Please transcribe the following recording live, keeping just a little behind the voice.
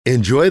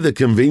Enjoy the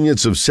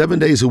convenience of 7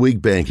 days a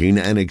week banking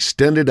and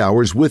extended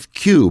hours with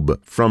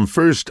Cube from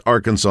First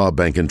Arkansas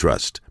Bank and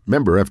Trust.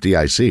 Member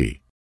FDIC.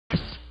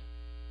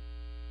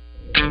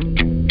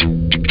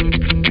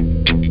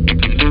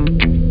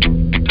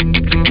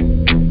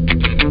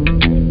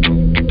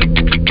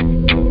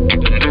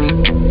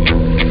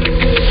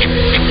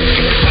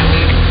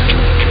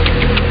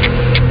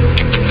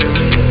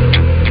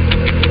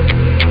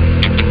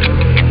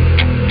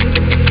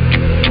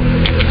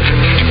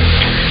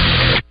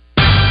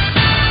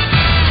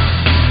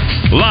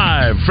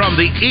 From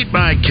the Eat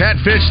My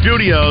Catfish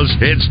studios,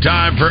 it's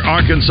time for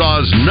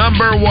Arkansas's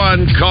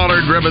 #1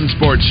 caller-driven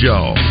sports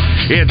show.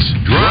 It's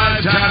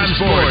Drive Time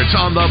Sports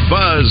on the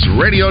Buzz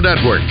Radio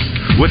Network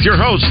with your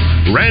hosts,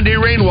 Randy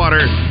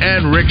Rainwater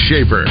and Rick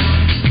Shaeffer.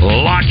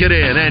 Lock it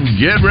in and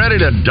get ready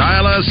to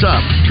dial us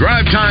up.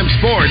 Drive Time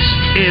Sports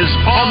is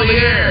on the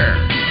air.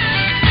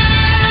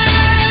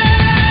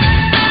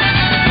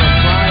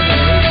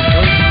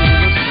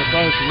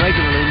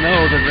 Regularly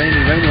know that Randy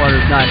Rainwater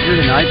is not here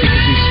tonight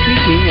because he's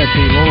speaking at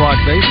the Little Rock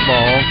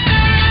Baseball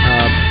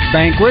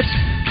banquet.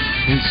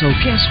 And so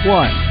guess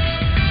what?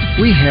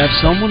 We have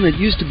someone that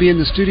used to be in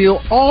the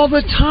studio all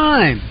the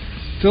time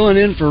filling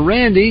in for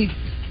Randy.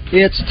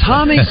 It's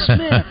Tommy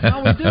Smith.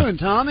 How we doing,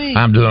 Tommy?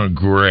 I'm doing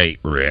great,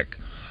 Rick.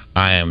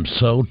 I am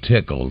so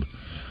tickled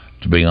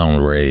to be on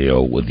the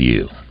radio with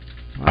you.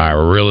 I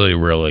really,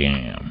 really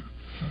am.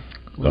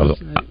 I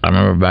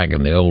remember back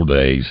in the old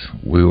days,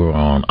 we were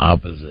on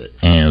opposite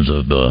ends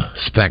of the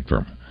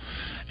spectrum.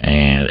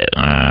 And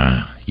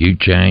you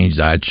changed,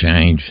 I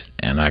changed,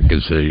 and I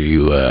consider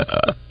you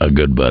a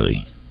good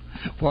buddy.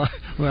 Well,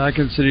 I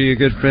consider you a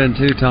good friend,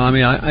 too, Tommy.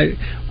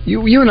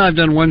 You and I have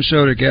done one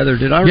show together.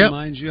 Did I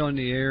remind you on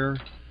the air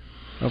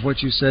of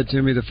what you said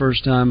to me the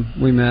first time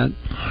we met?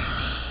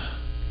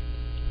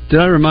 Did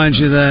I remind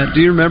you of that?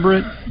 Do you remember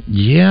it?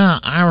 Yeah,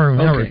 I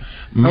remember.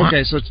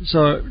 Okay,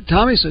 so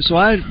Tommy, so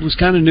I was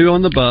kind of new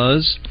on the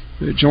Buzz,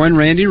 joined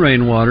Randy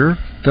Rainwater,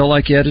 felt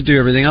like you had to do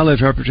everything. I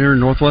live up here in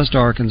Northwest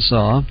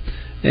Arkansas,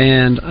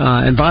 and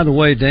by the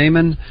way,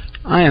 Damon,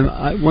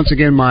 I once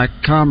again, my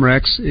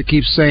Comrex, it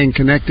keeps saying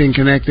connecting,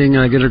 and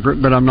I get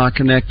but I'm not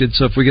connected,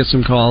 so if we get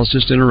some calls,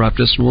 just interrupt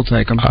us and we'll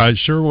take them. I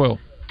sure will.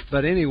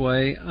 But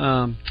anyway,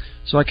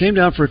 so I came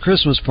down for a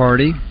Christmas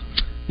party,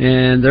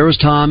 and there was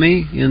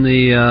Tommy in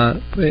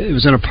it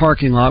was in a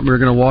parking lot. We were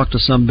going to walk to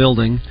some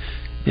building.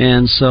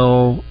 And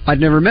so I'd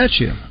never met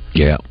you.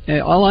 Yeah.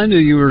 All I knew,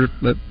 you were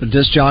a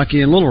disc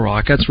jockey in Little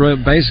Rock. That's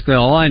basically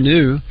all I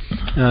knew.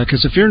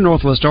 Because if you're in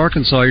Northwest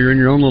Arkansas, you're in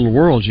your own little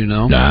world, you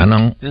know. I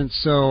know. And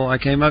so I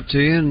came up to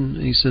you, and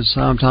he says,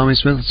 "Hi, I'm Tommy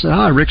Smith." I said,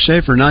 "Hi, Rick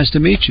Shaeffer. Nice to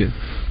meet you."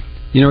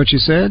 You know what you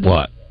said?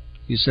 What?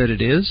 You said,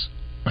 "It is."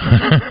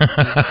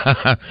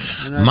 I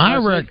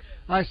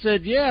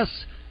said,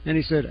 "Yes." And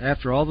he said,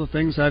 "After all the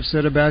things I've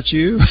said about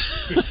you."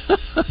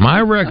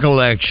 My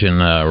recollection,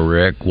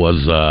 Rick,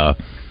 was...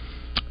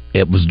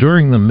 it was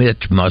during the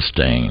Mitch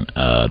Mustang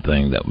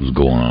thing that was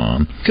going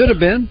on. Could have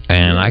been.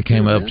 And I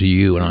came up to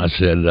you and I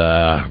said,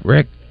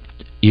 Rick,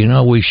 you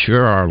know, we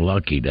sure are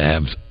lucky to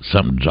have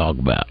something to talk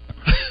about.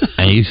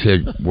 And you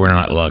said, we're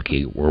not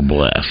lucky, we're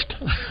blessed.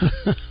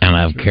 And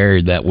I've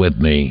carried that with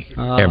me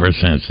ever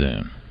since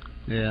then.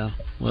 Yeah,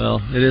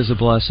 well, it is a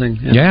blessing.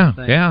 And yeah.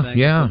 For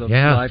the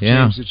life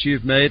change that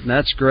you've made, and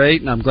that's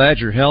great. And I'm glad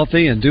you're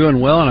healthy and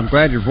doing well, and I'm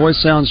glad your voice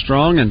sounds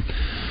strong. And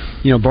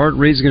you know, Bart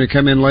Reed's going to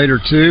come in later,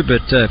 too,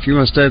 but if you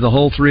want to stay the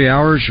whole 3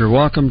 hours, you're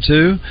welcome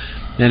to.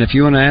 And if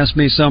you want to ask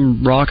me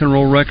some rock and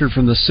roll record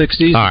from the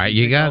 60s, all right,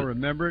 you got I'll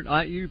remember it.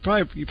 You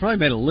probably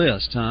made a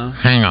list, huh?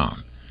 Hang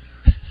on.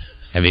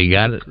 Have you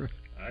got it?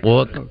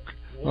 Look.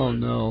 Oh,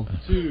 no.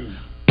 2.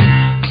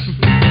 Yeah,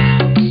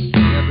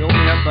 build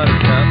me up,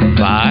 Buttercup.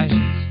 5.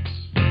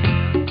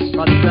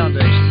 By the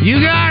foundation. You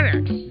got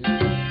it.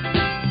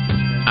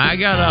 I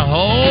got a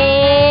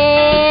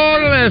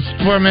whole list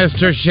for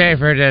Mr.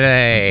 Shaeffer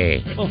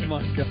today. Oh,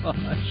 my gosh.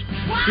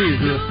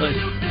 Jesus.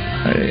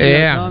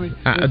 Yeah.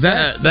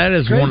 That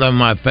is one of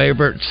my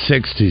favorite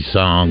 60s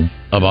songs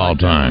of all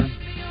time.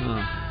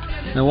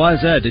 Now, why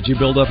is that? Did you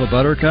build up a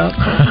buttercup?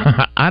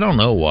 I don't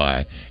know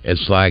why.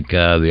 It's like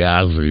the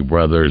Isley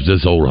Brothers,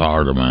 This Old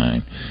Heart of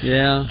Mine.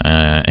 Yeah.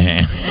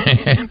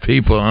 And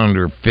people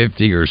under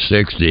 50 or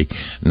 60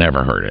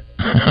 never heard it.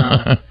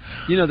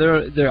 You know,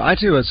 I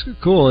too, it's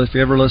cool if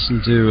you ever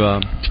listen to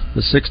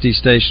the 60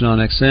 station on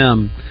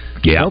XM.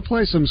 Yeah. They'll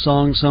play some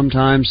songs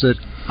sometimes that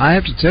I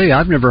have to tell you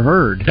I've never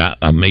heard.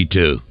 Me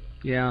too.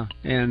 Yeah,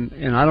 and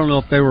I don't know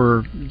if they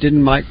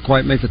didn't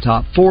quite make the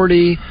top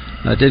 40,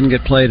 didn't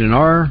get played in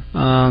our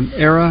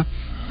era.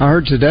 I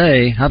heard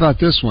today. How about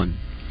this one?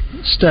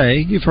 Stay.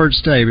 You've heard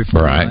Stay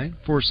before, right?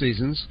 4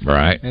 Seasons.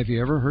 Right. Have you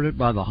ever heard it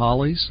by the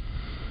Hollies?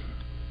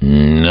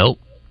 Nope.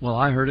 Well,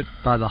 I heard it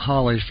by the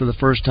Hollies for the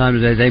first time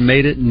today. They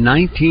made it in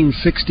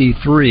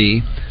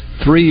 1963,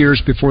 3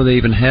 years before they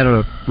even had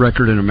a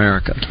record in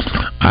America.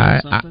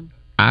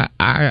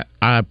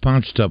 I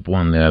punched up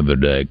one the other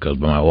day because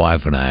my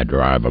wife and I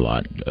drive a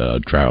lot,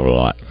 travel a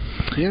lot.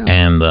 Yeah.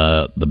 And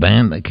the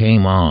band that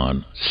came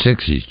on,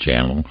 60s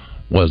Channel,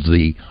 was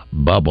the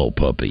Bubble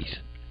Puppies.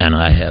 And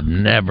I have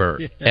never,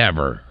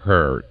 ever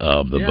heard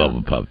of the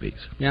Bubble Puppies.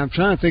 Yeah, I'm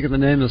trying to think of the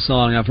name of the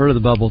song. I've heard of the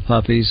Bubble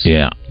Puppies.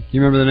 Yeah.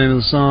 You remember the name of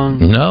the song?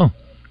 No.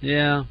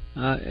 Yeah.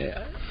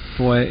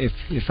 Boy,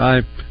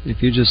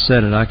 if you just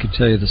said it, I could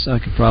tell you this. I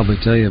could probably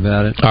tell you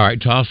about it. All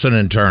right, Tossing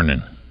and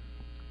Turning.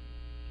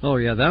 Oh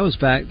yeah, that was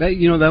back.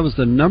 That was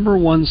the number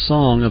one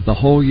song of the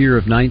whole year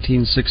of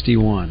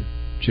 1961.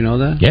 Did you know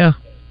that? Yeah.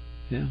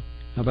 Yeah.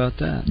 How about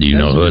that? Do you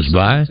know who it's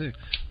by? I'm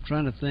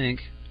trying to think.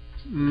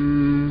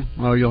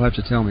 Well, you'll have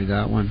to tell me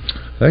that one.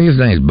 I think his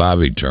name's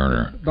Bobby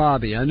Turner.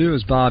 Bobby. I knew it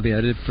was Bobby.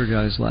 I did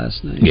forget his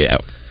last name. Yeah.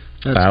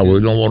 We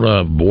don't want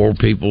to bore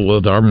people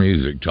with our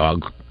music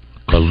talk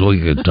because we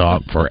could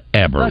talk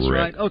forever, That's Rick.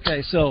 right.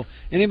 Okay, so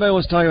anybody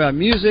wants to talk about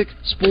music,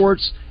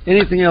 sports,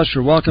 anything else,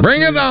 you're welcome.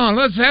 Bring it on.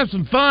 Let's have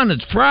some fun.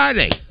 It's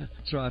Friday.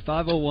 That's right.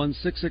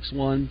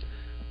 501-661-1037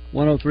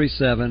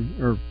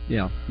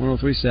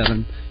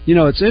 1037.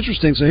 It's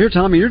interesting. So here,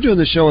 Tommy, you're doing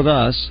the show with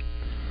us.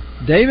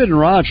 David and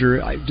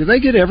Roger, do they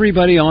get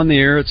everybody on the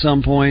air at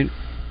some point?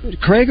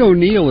 Craig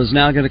O'Neill is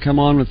now going to come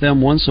on with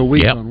them once a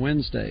week on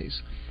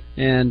Wednesdays.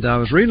 And I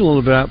was reading a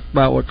little bit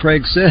about what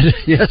Craig said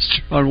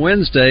yesterday on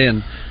Wednesday,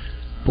 and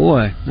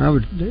boy,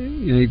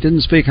 he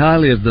didn't speak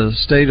highly of the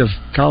state of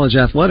college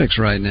athletics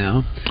right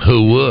now.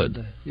 Who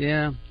would?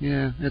 Yeah,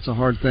 it's a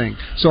hard thing.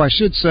 So I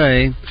should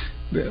say,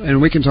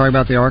 and we can talk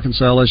about the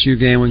Arkansas LSU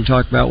game, we can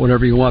talk about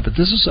whatever you want, but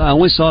I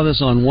only saw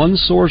this on one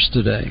source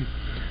today.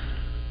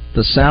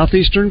 The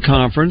Southeastern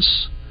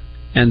Conference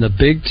and the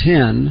Big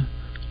Ten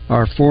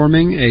are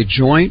forming a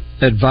joint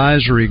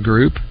advisory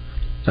group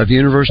of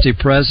university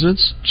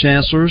presidents,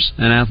 chancellors,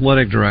 and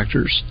athletic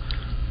directors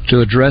to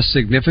address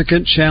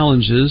significant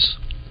challenges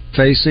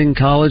facing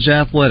college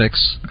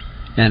athletics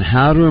and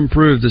how to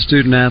improve the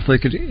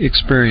student-athlete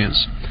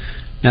experience.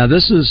 Now,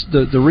 this is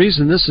the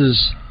reason this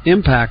is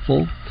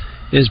impactful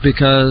is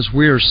because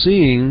we are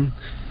seeing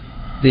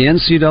the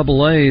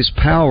NCAA's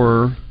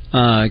power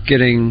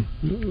getting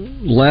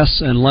less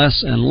and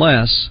less and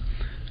less.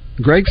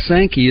 Greg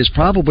Sankey is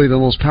probably the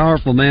most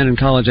powerful man in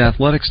college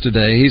athletics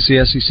today. He's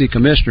the SEC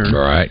commissioner.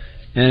 Right.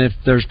 And if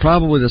there's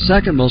probably the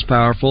second most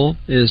powerful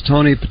is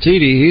Tony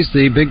Petitti. He's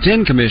the Big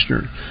Ten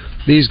commissioner.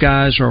 These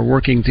guys are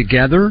working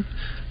together.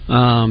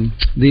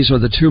 These are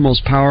the two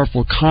most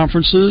powerful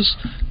conferences,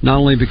 not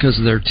only because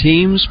of their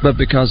teams, but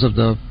because of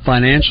the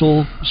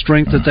financial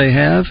strength that they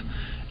have.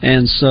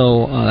 And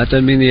so that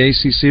doesn't mean the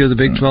ACC or the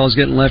Big 12 is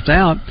getting left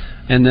out.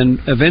 And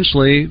then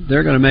eventually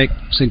they're going to make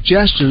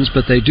suggestions,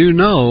 but they do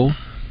know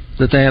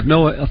that they have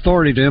no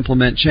authority to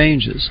implement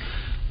changes.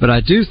 But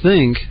I do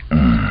think,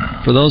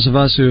 for those of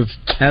us who have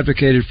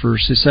advocated for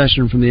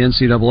secession from the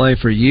NCAA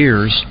for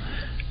years,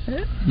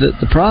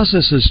 the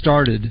process has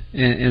started,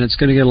 and it's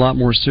going to get a lot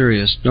more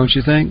serious, don't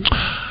you think?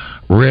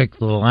 Rick,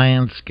 the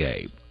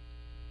landscape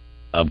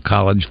of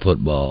college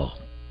football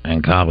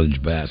and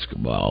college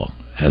basketball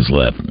has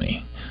left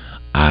me.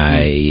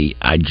 I'm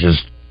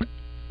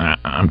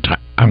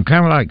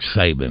kind of like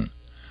Saban.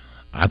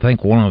 I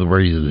think one of the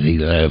reasons he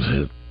left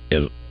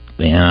is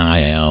the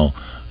NIL,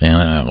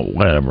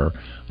 whatever,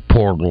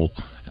 portal,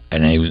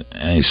 and he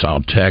saw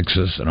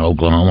Texas and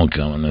Oklahoma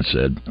coming and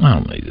said, I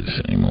don't need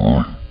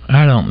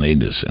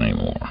this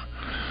anymore.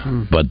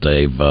 But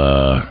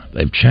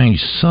they've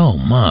changed so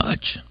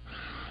much.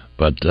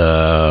 But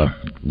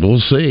we'll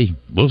see.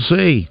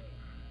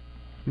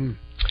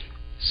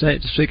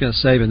 Speaking of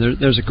Saban,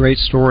 there's a great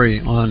story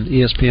on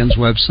ESPN's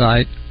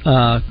website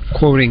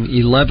quoting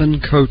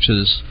 11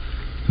 coaches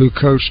who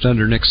coached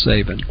under Nick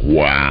Saban.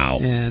 Wow.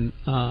 And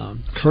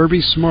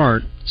Kirby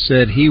Smart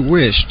said he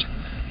wished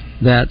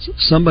that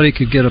somebody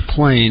could get a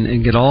plane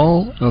and get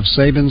all of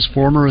Saban's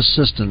former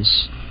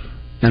assistants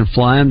and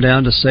fly them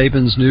down to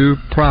Saban's new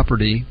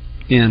property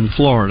in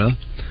Florida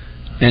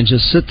and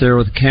just sit there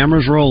with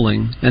cameras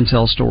rolling and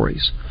tell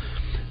stories.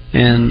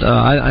 And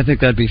I think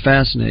that'd be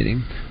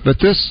fascinating. But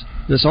this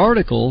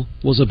article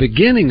was a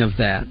beginning of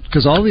that,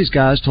 because all these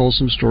guys told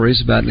some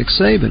stories about Nick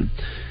Saban.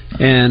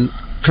 And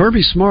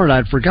Kirby Smart,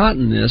 I'd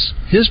forgotten this,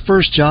 his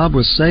first job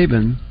with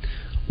Saban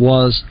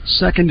was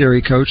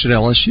secondary coach at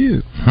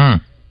LSU.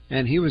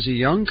 And he was a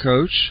young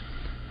coach,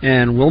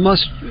 and Will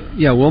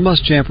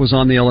Muschamp was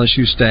on the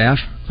LSU staff,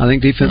 I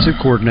think defensive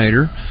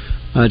coordinator.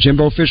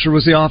 Jimbo Fisher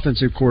was the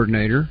offensive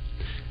coordinator.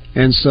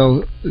 And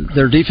so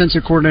their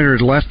defensive coordinator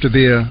had left to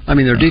be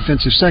their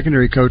defensive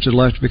secondary coach had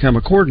left to become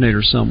a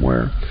coordinator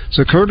somewhere.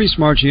 So Kirby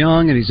Smart's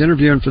young, and he's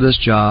interviewing for this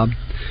job.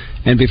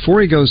 And before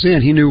he goes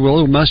in, he knew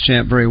Will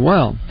Muschamp very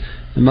well.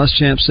 And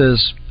Muschamp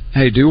says,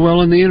 hey, do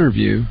well in the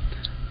interview,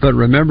 but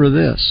remember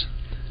this.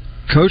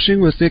 Coaching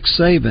with Nick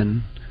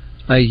Saban,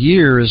 a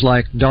year is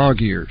like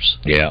dog years.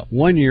 Yeah.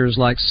 1 year is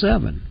like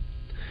 7.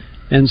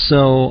 And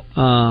so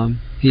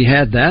he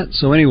had that.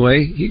 So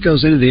anyway, he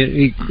goes into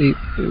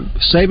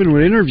Saban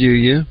would interview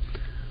you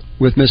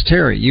with Miss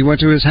Terry. You went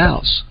to his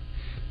house,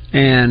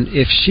 and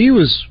if she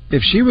was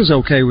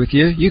okay with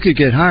you, you could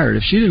get hired.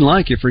 If she didn't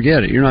like you,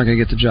 forget it. You're not going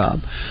to get the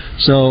job.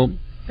 So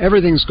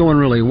everything's going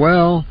really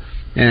well.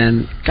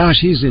 And gosh,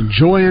 he's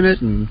enjoying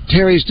it, and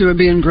Terry's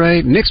being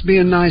great, Nick's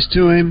being nice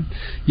to him,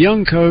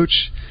 young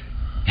coach.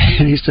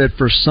 And he said,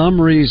 for some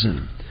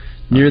reason,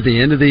 near the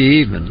end of the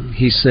evening,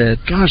 he said,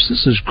 gosh,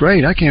 this is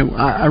great.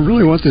 I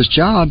really want this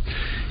job.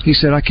 He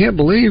said, I can't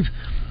believe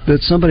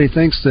that somebody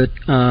thinks that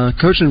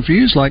coaching for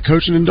you is like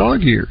coaching in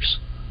dog years.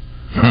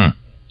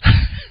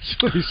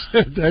 So he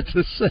said that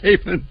to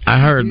Saban. I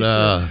heard.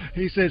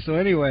 He said, so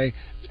anyway,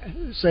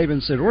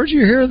 Saban said, where'd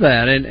you hear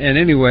that? And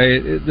anyway,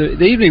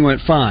 the evening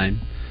went fine.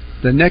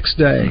 The next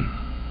day,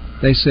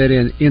 they said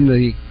in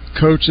the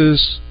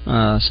coaches'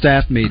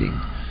 staff meeting,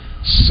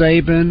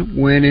 Saban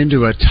went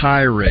into a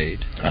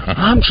tirade.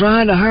 I'm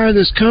trying to hire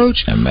this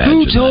coach.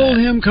 Who told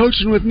him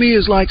coaching with me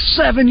is like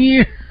 7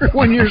 years?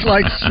 1 year's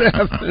like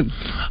 7.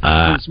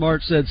 And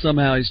Smart said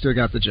somehow he still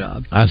got the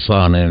job. I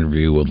saw an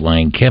interview with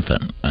Lane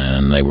Kiffin,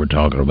 and they were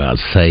talking about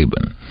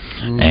Saban.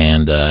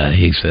 And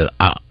he said,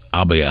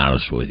 I'll be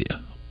honest with you.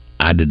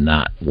 I did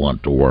not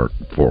want to work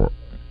for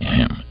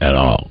him at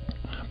all.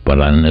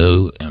 But I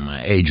knew, and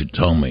my agent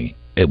told me,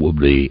 it would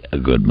be a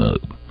good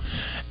move.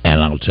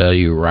 And I'll tell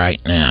you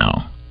right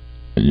now,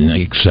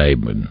 Nick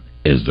Saban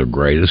is the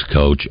greatest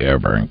coach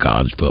ever in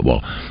college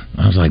football.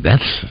 I was like,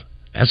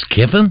 that's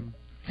Kiffin?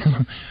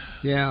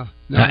 Yeah.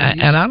 No,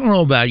 and I don't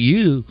know about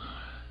you,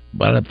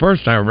 but at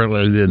first I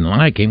really didn't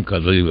like him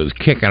because he was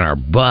kicking our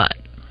butt.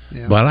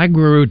 Yeah. But I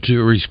grew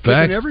to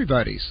respect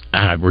everybody's.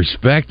 I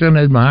respect and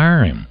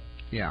admire him.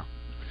 Yeah.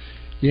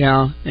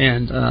 Yeah,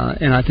 and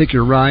I think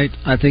you're right.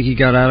 I think he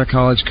got out of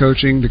college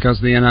coaching because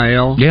of the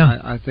NIL. Yeah.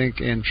 I think,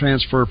 and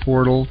transfer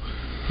portal.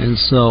 And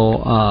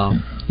so,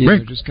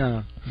 Rick, just kind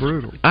of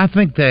brutal. I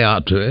think they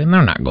ought to, and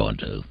they're not going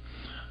to.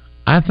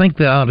 I think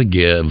they ought to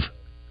give,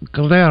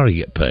 because they ought to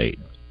get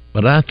paid,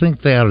 but I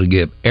think they ought to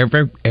give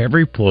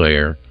every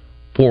player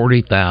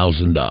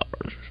 $40,000.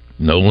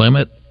 No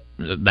limit.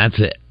 That's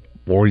it.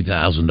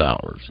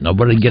 $40,000.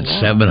 Nobody gets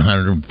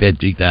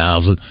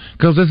 $750,000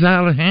 because it's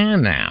out of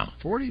hand now.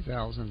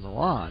 $40,000's a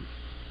lot,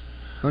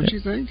 don't you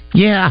think?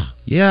 Yeah.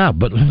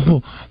 But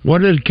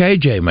what did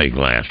KJ make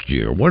last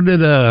year? What did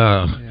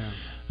Deion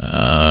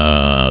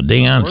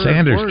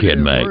Sanders kid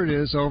make? Word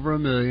is over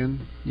 $1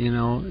 million,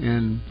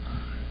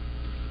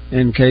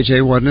 and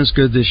KJ wasn't as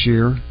good this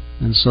year,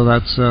 and so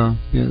that's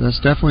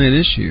definitely an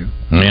issue.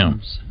 Yeah.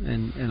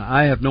 And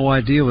I have no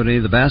idea what any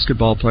of the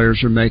basketball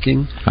players are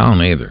making. I don't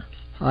either.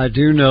 I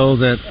do know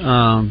that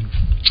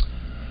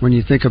when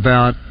you think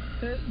about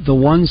the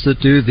ones that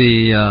do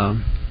the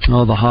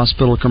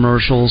hospital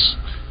commercials,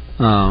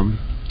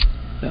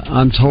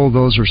 I'm told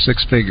those are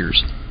six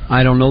figures.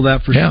 I don't know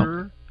that for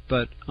sure,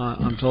 but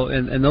I'm told,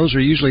 and those are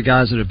usually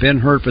guys that have been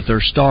hurt, but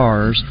they're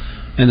stars,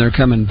 and they're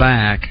coming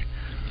back.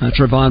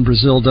 Trevon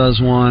Brazil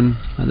does one.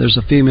 There's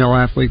a female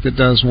athlete that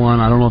does one.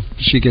 I don't know if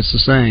she gets the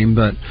same,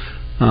 but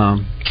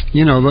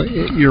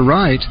you're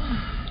right.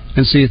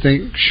 And so you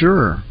think,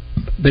 sure.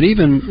 But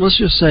even, let's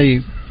just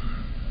say,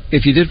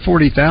 if you did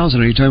 $40,000,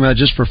 are you talking about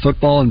just for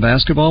football and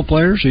basketball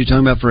players? Are you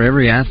talking about for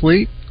every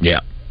athlete?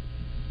 Yeah.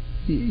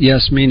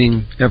 Yes,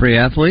 meaning every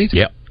athlete?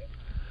 Yep.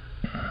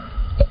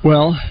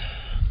 Well,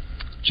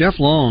 Jeff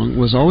Long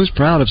was always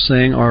proud of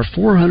saying our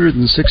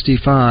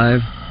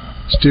 465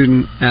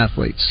 student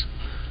athletes.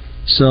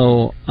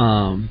 So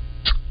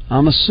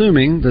I'm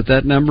assuming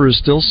that number is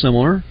still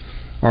similar.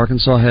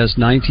 Arkansas has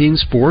 19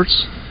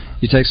 sports.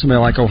 You take somebody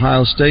like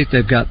Ohio State,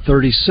 they've got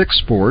 36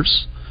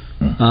 sports,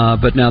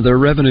 but now their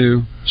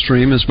revenue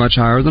stream is much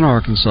higher than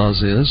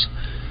Arkansas's is.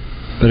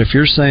 But if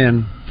you're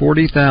saying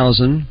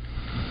 $40,000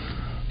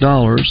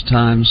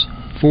 times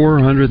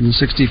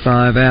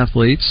 465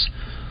 athletes,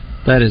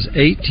 that is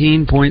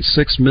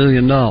 $18.6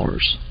 million.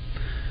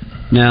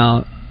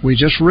 Now, we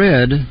just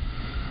read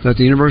that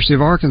the University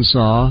of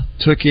Arkansas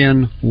took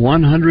in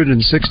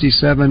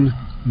 $167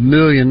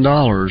 million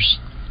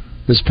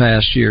this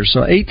past year.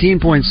 So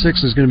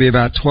 18.6 is going to be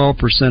about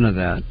 12% of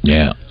that.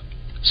 Yeah.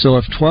 So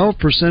if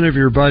 12% of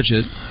your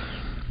budget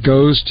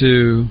goes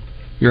to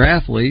your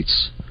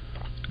athletes,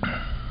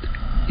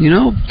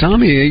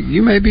 Tommy,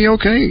 you may be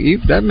okay.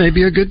 That may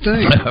be a good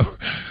thing.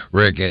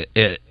 Rick,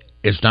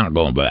 it's not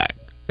going back.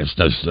 It's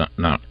just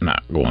not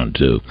going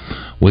to.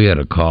 We had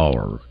a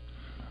caller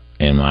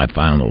in my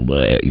final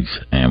days,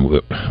 and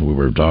we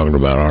were talking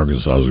about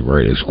Arkansas's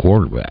greatest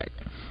quarterback.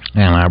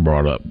 And I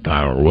brought up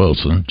Tyler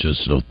Wilson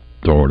just to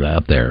throw it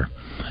out there.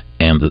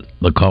 And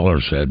the caller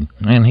said,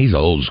 man, he's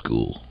old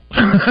school.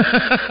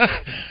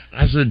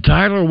 I said,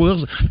 Tyler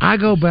Wilson? I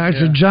go back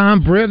to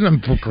John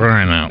Britton, for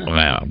crying out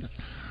loud.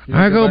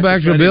 I go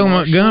back to Bill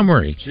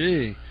Montgomery.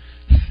 Gee.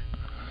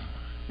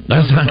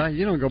 That's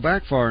you don't go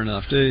back far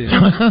enough, do you?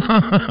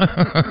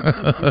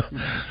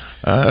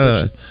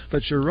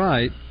 But you're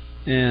right.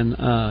 And,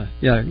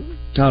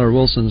 Tyler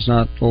Wilson's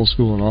not old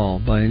school at all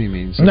by any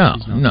means. No.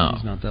 He's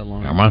not that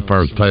long. My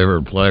first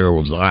favorite player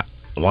was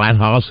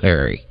Lighthouse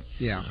Harry.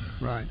 Yeah,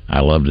 right.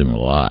 I loved him a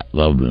lot.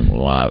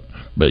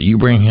 But you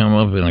bring him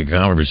up in a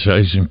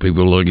conversation,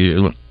 people look at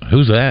you,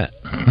 who's that?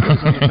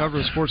 He's on the cover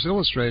of Sports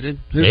Illustrated.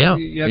 Yeah.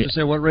 You have to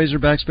say, what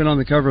Razorback's been on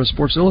the cover of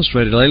Sports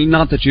Illustrated lately?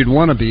 Not that you'd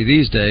want to be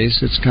these days.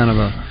 It's kind of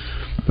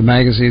the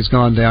magazine's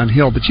gone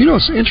downhill. But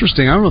it's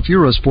interesting. I don't know if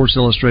you're a Sports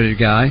Illustrated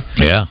guy.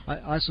 Yeah.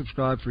 I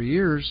subscribed for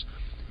years.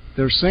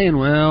 They're saying,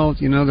 well,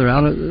 they're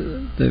out of,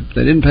 they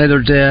didn't pay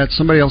their debt.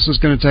 Somebody else is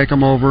going to take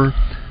them over.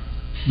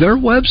 Their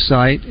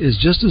website is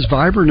just as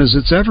vibrant as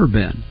it's ever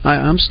been.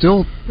 I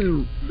still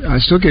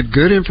get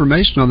good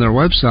information on their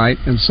website,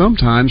 and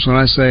sometimes when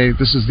I say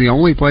this is the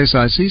only place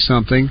I see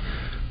something,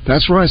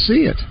 that's where I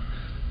see it.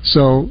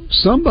 So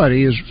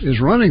somebody is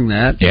running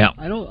that. Yeah.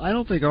 I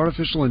don't think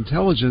artificial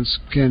intelligence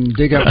can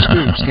dig up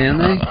scoops, can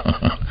they?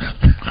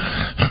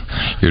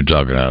 You're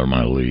talking out of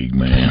my league,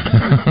 man.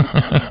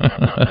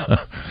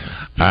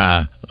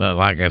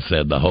 Like I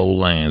said, the whole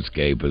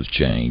landscape has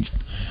changed,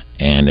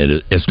 and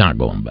it's not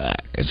going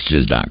back. It's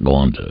just not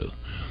going to.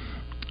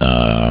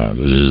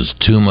 There's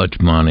too much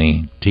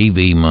money,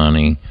 TV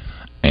money,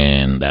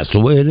 and that's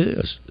the way it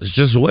is. It's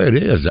just the way it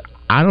is.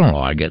 I don't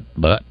like it,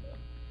 but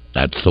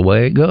that's the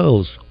way it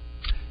goes.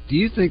 Do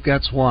you think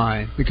that's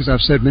why? Because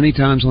I've said many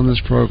times on this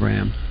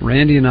program,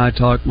 Randy and I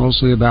talk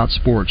mostly about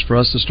sports. For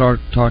us to start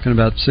talking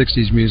about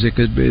 60s music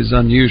is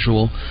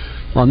unusual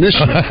on this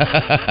show.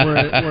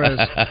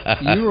 Whereas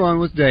you were on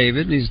with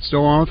David, and he's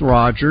still on with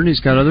Roger, and he's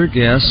got other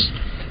guests.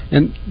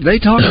 And they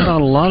talk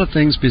about a lot of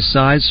things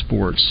besides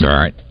sports. All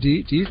right. Do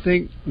you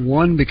think,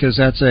 one, because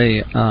that's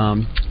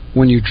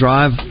when you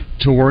drive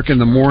to work in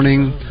the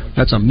morning,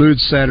 that's a mood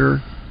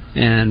setter,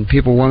 and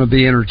people want to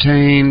be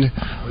entertained?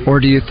 Or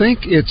do you think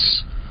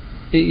it's,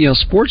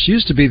 sports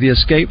used to be the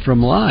escape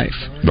from life.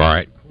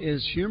 Right.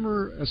 Is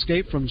humor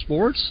escape from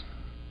sports?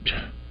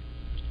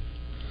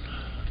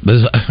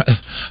 This,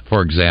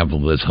 for example,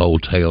 this whole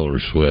Taylor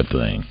Swift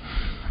thing.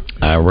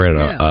 I read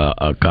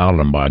a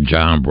column by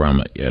John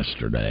Brummett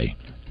yesterday.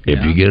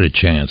 If you get a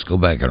chance, go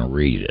back and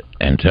read it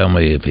and tell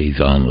me if he's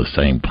on the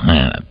same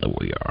planet that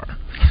we are.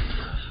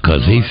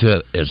 Because he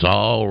said it's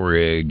all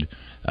rigged.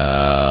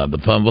 The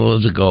fumble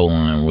at the goal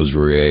line was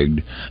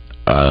rigged.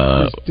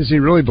 Does he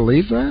really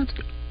believe that?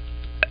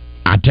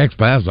 I text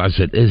past. I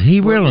said, "Is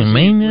he really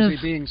mean this?" Was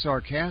he being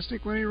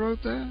sarcastic when he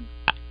wrote that?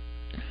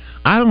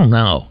 I don't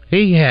know.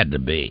 He had to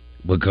be,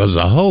 because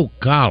the whole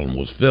column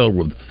was filled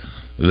with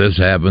this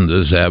happened,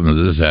 and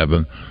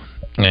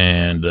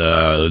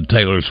the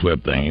Taylor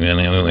Swift thing, and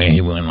then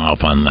he went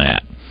off on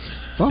that.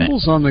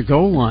 Fumbles on the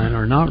goal line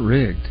are not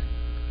rigged.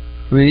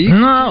 I mean,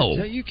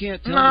 you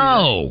can't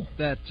tell me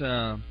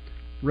that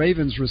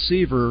Ravens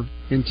receiver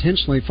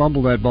intentionally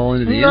fumbled that ball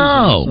into the end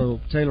zone so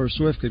Taylor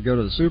Swift could go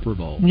to the Super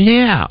Bowl.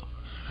 Yeah.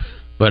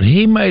 But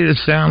he made it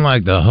sound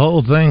like the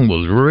whole thing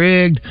was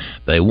rigged.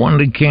 They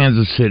wanted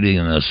Kansas City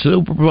in the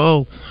Super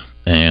Bowl,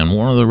 and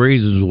one of the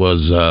reasons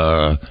was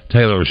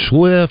Taylor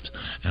Swift.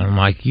 And I'm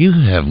like, you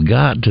have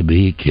got to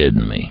be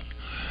kidding me.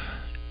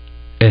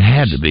 It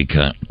had to be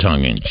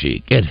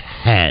tongue-in-cheek. It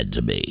had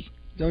to be.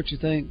 Don't you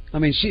think? I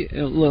mean,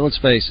 let's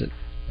face it.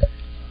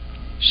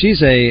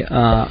 She's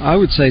I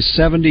would say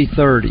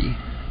 70-30.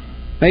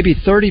 Maybe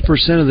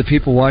 30% of the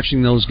people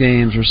watching those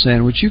games are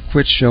saying, would you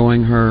quit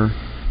showing her?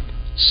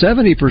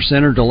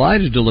 70% are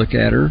delighted to look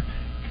at her.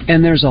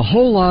 And there's a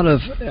whole lot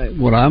of,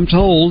 what I'm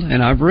told,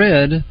 and I've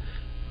read,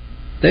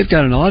 they've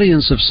got an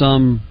audience of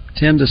some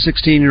 10 to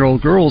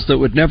 16-year-old girls that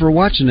would never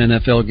watch an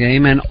NFL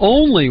game and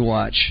only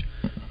watch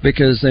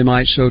because they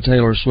might show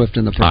Taylor Swift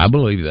in the first. I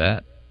believe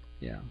that.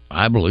 Yeah.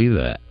 I believe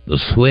that. The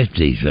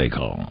Swifties, they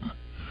call them.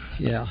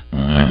 Yeah.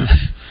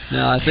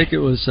 No, I think it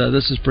was,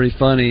 this is pretty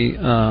funny.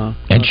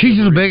 And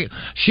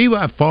she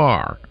by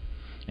far,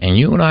 and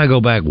you and I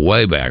go back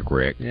way back,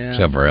 Rick,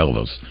 except for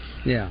Elvis.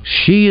 Yeah.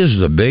 She is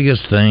the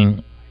biggest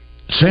thing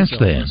since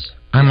then.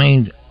 I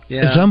mean,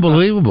 it's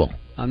unbelievable.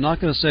 I'm not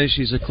going to say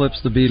she's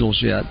eclipsed the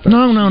Beatles yet. But No,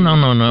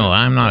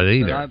 I'm not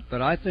either.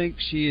 But I think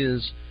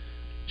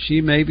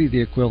she may be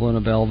the equivalent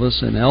of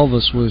Elvis, and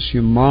Elvis was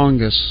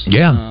humongous.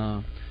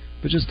 Yeah.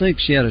 But just think,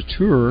 she had a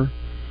tour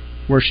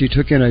where she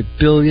took in $1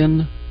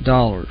 billion.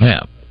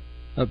 Yeah.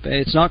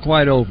 It's not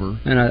quite over,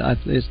 and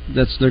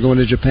they're going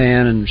to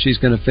Japan, and she's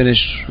going to finish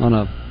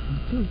on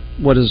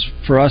what is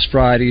for us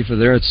Friday, for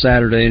there it's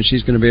Saturday, and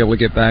she's going to be able to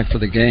get back for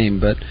the game.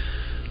 But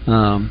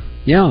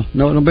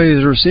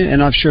nobody's ever seen it,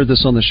 and I've shared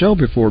this on the show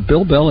before.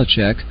 Bill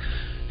Belichick,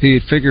 who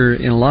you'd figure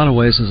in a lot of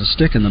ways is a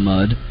stick in the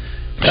mud.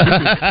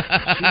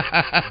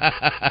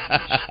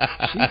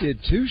 She did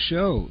 2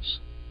 shows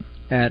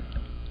at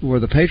where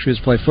the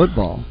Patriots play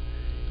football.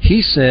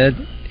 He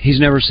said he's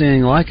never seen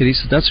anything like it. He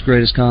said that's the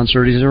greatest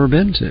concert he's ever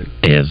been to.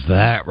 Is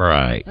that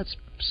right? That's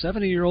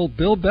 70-year-old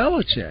Bill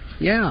Belichick.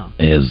 Yeah.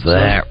 Is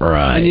that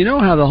right? And you know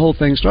how the whole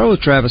thing started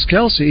with Travis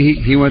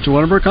Kelce. He went to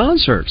one of her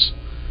concerts,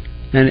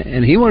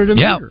 and he wanted to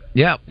meet her.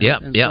 Yep.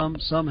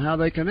 Somehow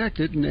they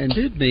connected and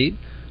did meet,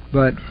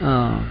 but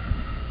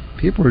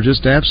people are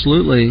just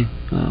absolutely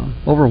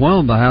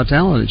overwhelmed by how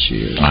talented she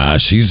is.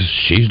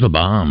 She's the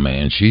bomb,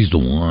 man. She's the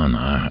one.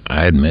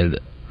 I admit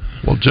it.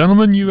 Well,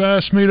 gentlemen, you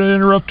asked me to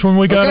interrupt when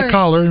we got a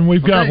caller, and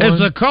we've got one.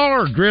 It's a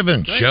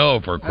caller-driven show,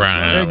 for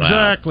crying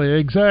out loud.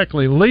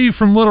 Exactly. Lee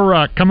from Little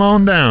Rock, come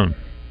on down.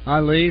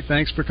 Hi, Lee.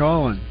 Thanks for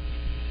calling.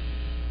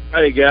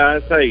 Hey,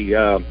 guys. Hey,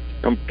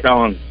 I'm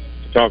calling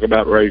to talk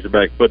about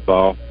Razorback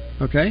football.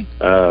 Okay.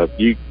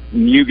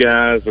 You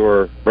guys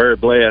were very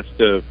blessed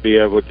to be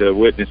able to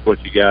witness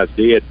what you guys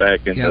did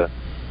back in the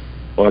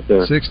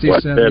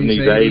 60s,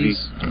 70s,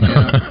 80s.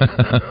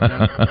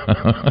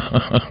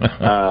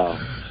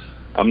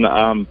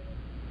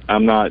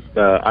 I'm not.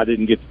 I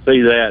didn't get to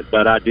see that,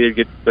 but I did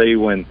get to see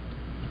when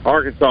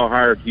Arkansas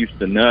hired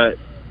Houston Nutt,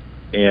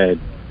 and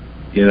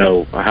you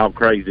know how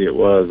crazy it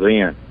was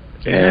then.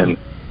 And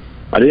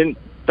I didn't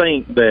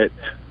think that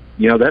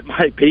that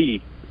might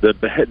be the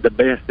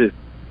best it's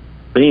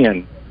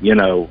been,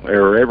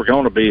 or ever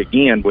going to be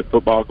again with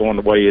football going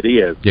the way it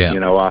is.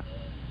 Yeah.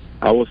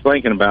 I was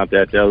thinking about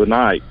that the other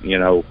night.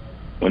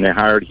 When they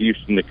hired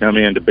Houston to come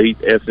in to beat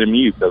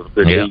SMU because of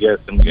the league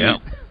SMU. Yeah.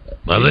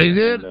 Well, they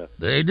did.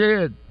 They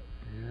did.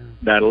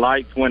 That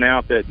lights went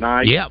out that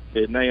night,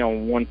 didn't they,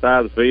 on one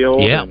side of the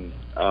field? Yeah. And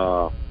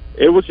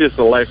it was just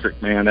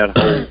electric, man, that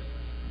whole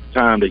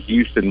time that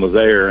Houston was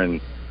there. And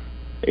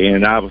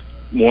I was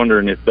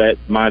wondering if that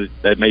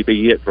may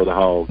be it for the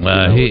Hogs.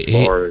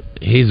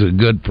 He's a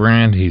good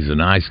friend. He's a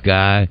nice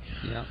guy.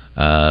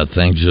 Yeah.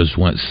 Things just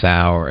went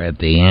sour at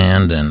the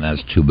end, and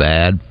that's too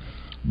bad.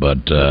 But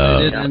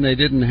they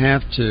didn't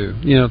have to.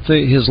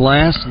 His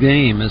last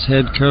game as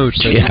head coach,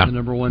 they were the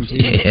number one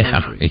team in the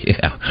country.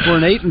 Yeah. For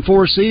an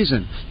 8-4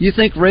 season. You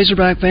think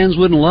Razorback fans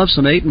wouldn't love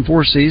some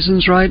 8-4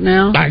 seasons right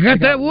now? I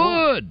got that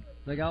wood.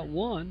 They got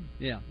one.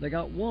 Yeah, they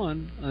got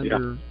one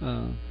under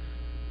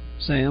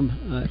Sam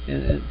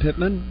and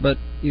Pittman. But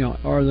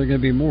are there going to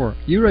be more?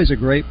 You raise a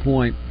great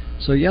point.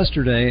 So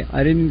yesterday,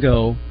 I didn't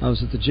go. I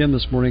was at the gym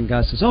this morning.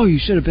 Guy says, "Oh, you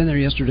should have been there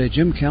yesterday."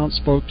 Jim Count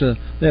spoke to.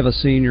 They have a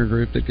senior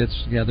group that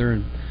gets together,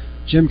 and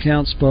Jim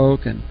Count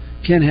spoke, and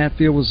Ken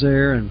Hatfield was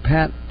there, and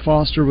Pat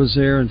Foster was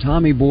there, and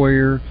Tommy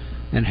Boyer,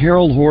 and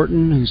Harold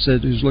Horton,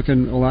 who's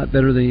looking a lot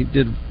better than he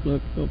did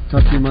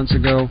a few months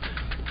ago.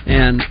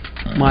 And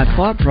my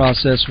thought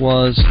process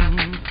was,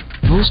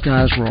 those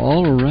guys were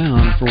all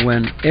around for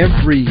when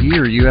every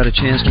year you had a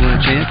chance to win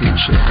a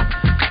championship.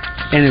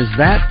 And is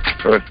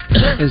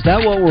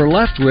that what we're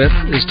left with,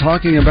 is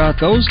talking about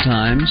those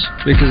times,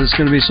 because it's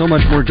going to be so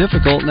much more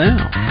difficult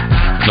now.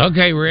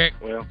 Okay, Rick.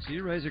 Well, so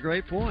you raise a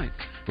great point.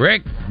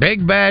 Rick,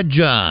 Big Bad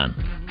John.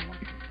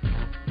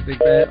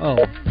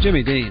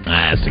 Jimmy Dean.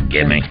 That's a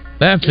gimme.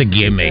 That's a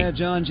gimme. Big Bad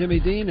John, Jimmy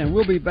Dean, and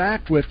we'll be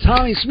back with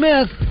Tommy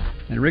Smith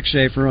and Rick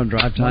Shaeffer on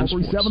Drive Time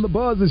Sports. 7 The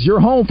Buzz is your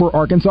home for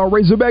Arkansas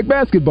Razorback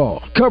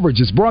basketball. Coverage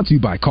is brought to you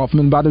by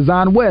Kaufman by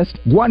Design West,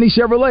 Gwatney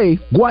Chevrolet,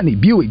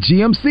 Gwatney Buick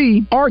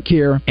GMC,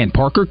 R-Care, and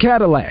Parker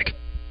Cadillac.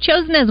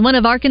 Chosen as one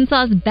of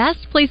Arkansas's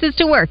best places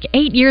to work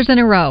 8 years in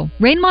a row,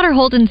 Rainwater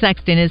Holt &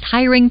 Sexton is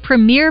hiring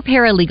premier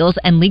paralegals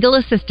and legal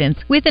assistants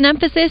with an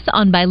emphasis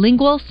on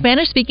bilingual,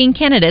 Spanish-speaking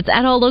candidates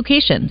at all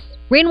locations.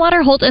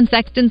 Rainwater Holt &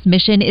 Sexton's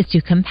mission is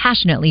to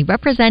compassionately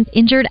represent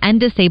injured and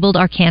disabled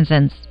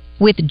Arkansans.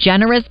 With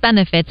generous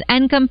benefits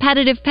and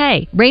competitive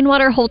pay,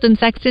 Rainwater Holt &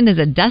 Sexton is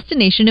a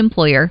destination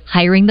employer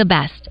hiring the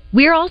best.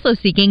 We're also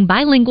seeking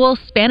bilingual,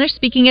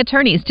 Spanish-speaking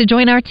attorneys to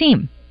join our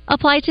team.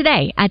 Apply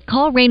today at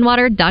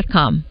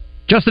callrainwater.com.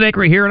 Justin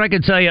Akery here, and I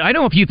can tell you, I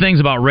know a few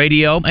things about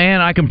radio,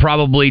 and I can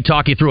probably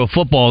talk you through a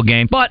football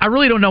game, but I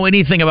really don't know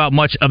anything about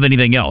much of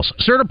anything else.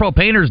 CertaPro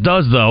Painters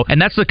does, though,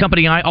 and that's the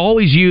company I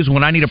always use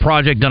when I need a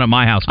project done at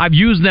my house. I've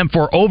used them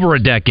for over a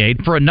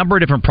decade for a number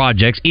of different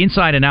projects,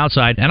 inside and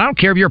outside, and I don't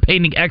care if you're a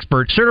painting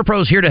expert,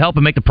 CertaPro's here to help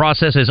and make the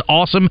process as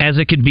awesome as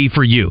it can be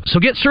for you. So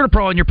get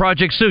CertaPro on your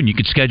project soon. You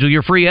can schedule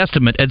your free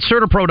estimate at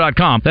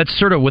CertaPro.com. That's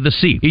Certa with a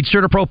C. Each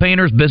CertaPro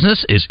Painters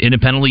business is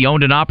independently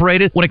owned and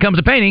operated. When it comes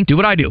to painting, do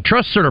what I do.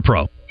 Trust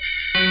CertaPro.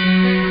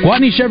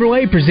 Gwatney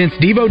Chevrolet presents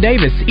Devo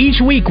Davis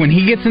each week when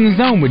he gets in the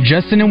zone with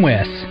Justin and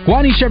Wes.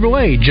 Gwatney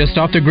Chevrolet, just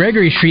off the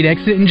Gregory Street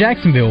exit in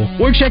Jacksonville.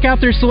 Or check out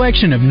their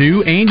selection of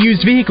new and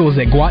used vehicles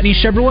at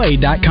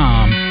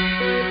GwatneyChevrolet.com.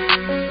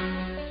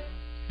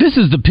 This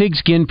is the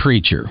Pigskin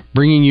Preacher,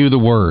 bringing you the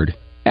Word.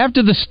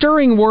 After the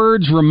stirring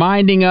words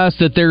reminding us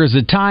that there is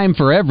a time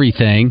for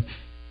everything,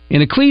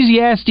 in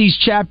Ecclesiastes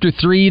chapter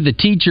 3, the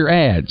teacher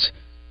adds,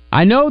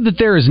 I know that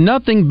there is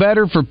nothing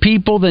better for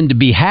people than to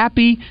be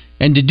happy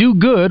and to do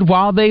good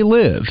while they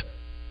live,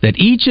 that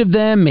each of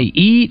them may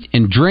eat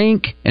and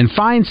drink and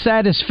find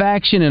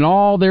satisfaction in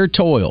all their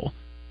toil.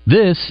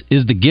 This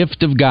is the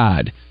gift of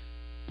God.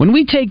 When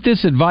we take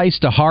this advice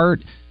to heart,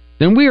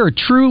 then we are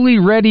truly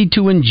ready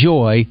to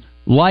enjoy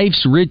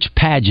life's rich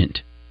pageant.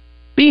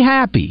 Be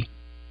happy,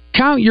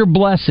 count your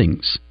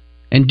blessings,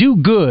 and do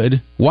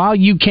good while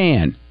you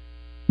can.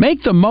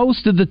 Make the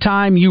most of the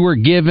time you are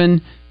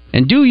given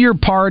and do your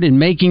part in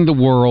making the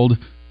world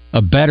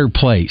a better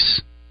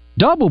place.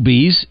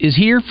 Doublebees is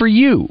here for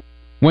you.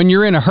 When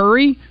you're in a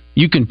hurry,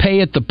 you can pay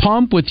at the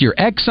pump with your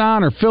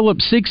Exxon or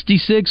Phillips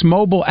 66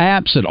 mobile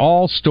apps at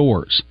all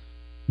stores.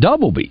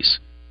 Doublebees.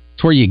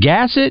 It's where you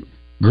gas it,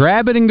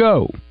 grab it, and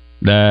go.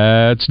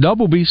 That's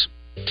Doublebees.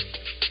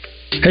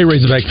 Hey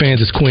Razorback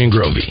fans, it's Quinn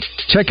Grovey.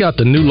 Check out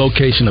the new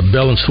location of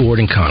Bell & Sword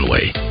in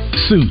Conway.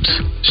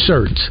 Suits,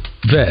 shirts,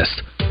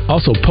 vests,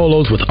 also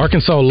polos with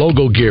Arkansas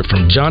logo gear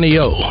from Johnny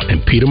O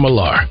and Peter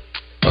Millar.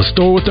 a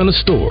store within a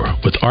store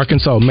with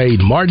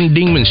Arkansas-made Martin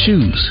Dingman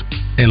shoes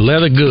and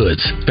leather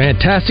goods.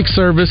 Fantastic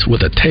service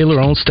with a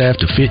tailor-on staff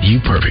to fit you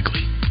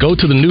perfectly. Go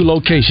to the new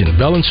location,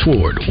 Bell &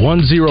 Sword,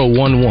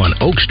 1011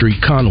 Oak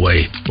Street,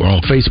 Conway, or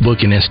on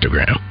Facebook and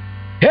Instagram.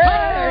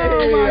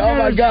 Oh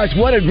my gosh,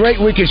 what a great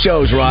week of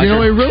shows, Roger. You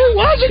know, it really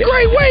was a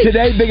great week.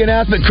 Today, big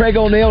announcement, Craig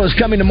O'Neill is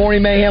coming to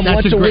Morning Mayhem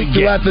once a week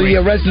throughout the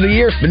rest of the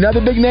year. Another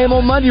big name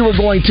on Monday we're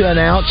going to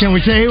announce. Can we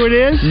say who it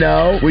is?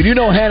 No. We do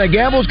know Hannah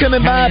Gamble's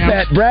coming by,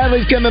 Pat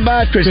Bradley's coming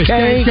by, Chris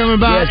Kane's coming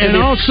by, yes, and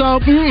also...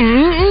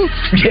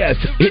 Yes,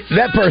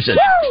 that person.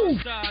 Woo!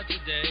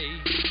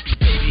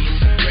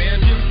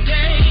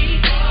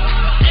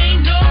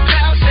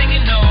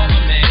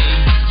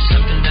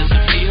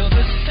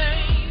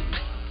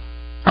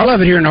 I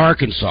love it here in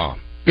Arkansas.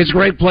 It's a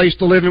great place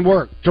to live and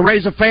work, to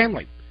raise a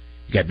family.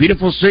 You got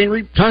beautiful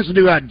scenery, tons to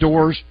do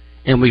outdoors,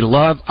 and we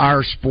love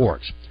our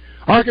sports.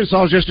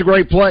 Arkansas is just a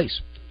great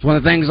place. It's one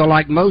of the things I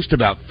like most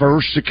about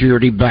First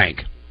Security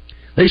Bank.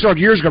 They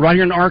started years ago right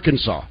here in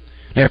Arkansas.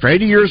 After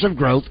 80 years of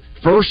growth,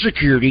 First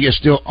Security is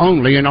still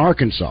only in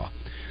Arkansas.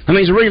 That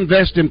means we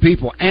invest in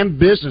people and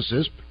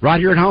businesses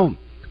right here at home.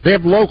 They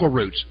have local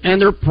roots,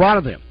 and they're proud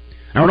of them.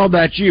 I don't know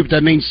about you, but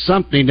that means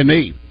something to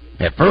me.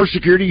 At First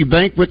Security, you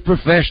bank with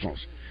professionals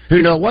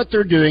who know what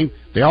they're doing.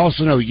 They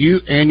also know you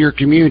and your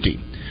community.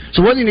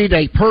 So whether you need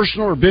a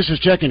personal or business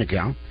checking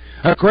account,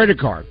 a credit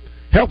card,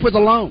 help with a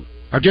loan,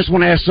 or just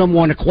want to ask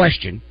someone a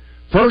question,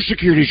 First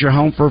Security is your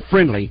home for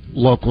friendly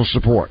local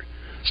support.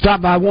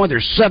 Stop by one of their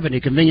 70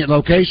 convenient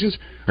locations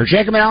or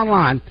check them out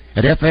online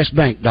at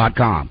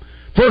fsbank.com.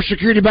 First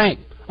Security Bank,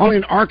 only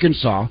in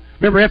Arkansas.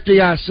 Remember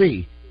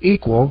FDIC,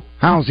 equal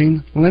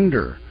housing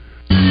lender.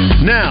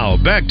 Now,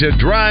 back to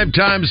Drive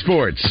Time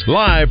Sports,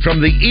 live from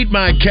the Eat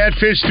My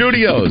Catfish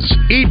studios.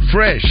 Eat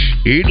fresh,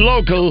 eat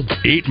local,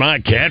 eat my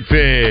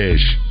catfish.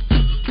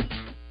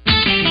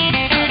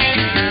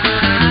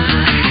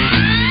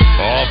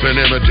 Often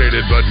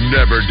imitated but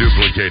never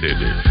duplicated.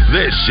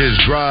 This is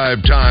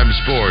Drive Time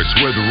Sports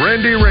with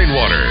Randy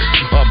Rainwater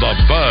on the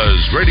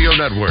Buzz Radio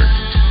Network.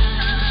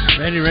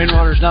 Randy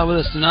Rainwater's not with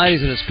us tonight.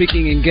 He's in a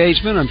speaking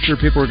engagement. I'm sure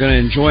people are going to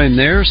enjoy him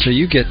there. So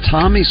you get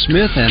Tommy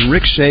Smith and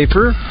Rick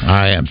Shaeffer.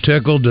 I am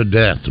tickled to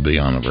death to be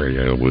on the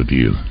radio with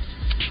you.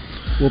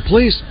 Well,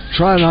 please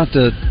try not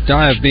to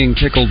die of being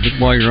tickled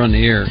while you're on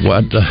the air.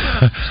 What the?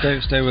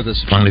 Stay with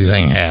us. Funny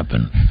thing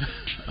happened.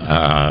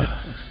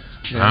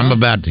 I'm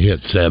about to hit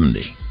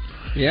 70.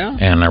 Yeah?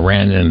 And I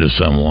ran into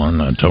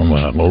someone. I told them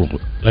how old.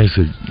 They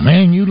said,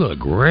 "Man, you look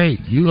great.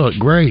 You look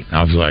great."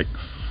 I was like,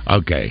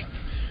 okay.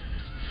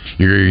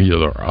 You're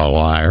either a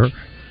liar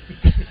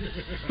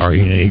or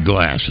you need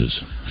glasses.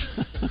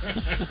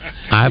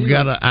 I've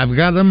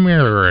got a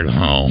mirror at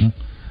home.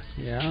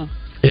 Yeah.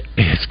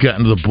 It's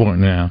gotten to the point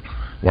now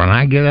when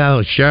I get out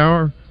of the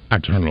shower, I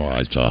turn the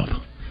lights off.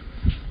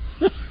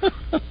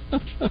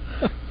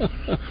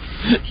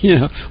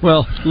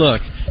 Well,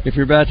 look, if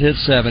you're about to hit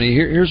 70,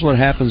 here's what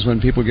happens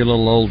when people get a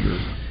little older.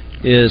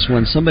 Is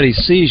when somebody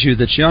sees you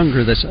that's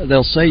younger,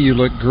 they'll say you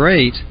look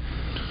great,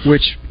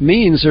 which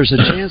means there's a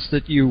chance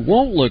that you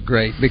won't look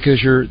great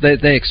because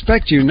they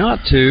expect you not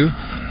to.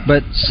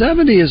 But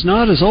 70 is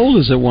not as old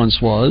as it once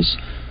was,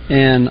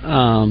 and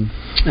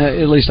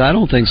at least I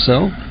don't think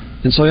so.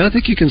 And so I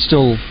think you can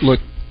still look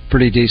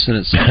pretty decent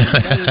at 70.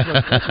 That's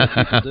what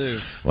people do.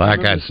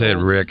 Like I said,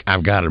 Rick,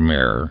 I've got a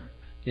mirror.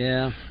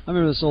 Yeah, I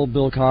remember this old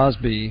Bill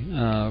Cosby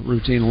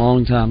routine a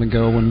long time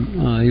ago when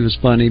he was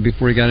funny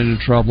before he got into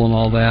trouble and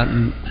all that,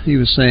 and he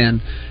was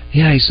saying,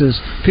 he says,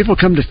 people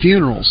come to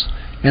funerals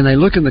and they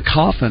look in the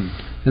coffin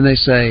and they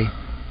say,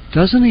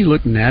 "Doesn't he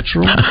look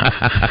natural?"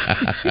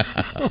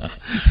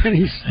 And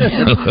he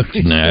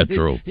said,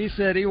 natural. He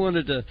said he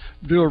wanted to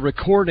do a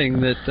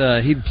recording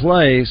that he'd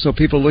play so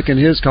people look in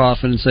his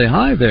coffin and say,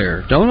 "Hi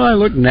there, don't I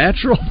look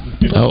natural?"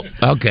 Oh,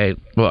 okay.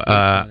 Well,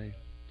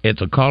 it's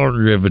a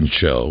caller-driven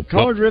show.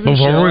 Caller-driven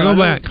show. Before we go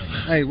back,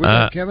 hey, we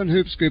got Kevin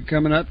Hoop Scoop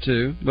coming up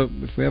too. But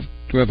if do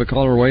we have a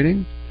caller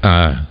waiting?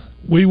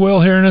 We will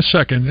here in a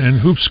second,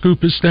 and Hoop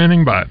Scoop is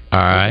standing by. All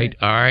right,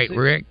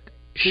 Rick.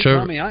 Sure.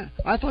 Tommy, I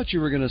thought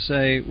you were going to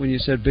say, when you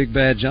said Big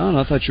Bad John,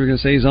 I thought you were going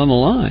to say he's on the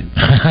line.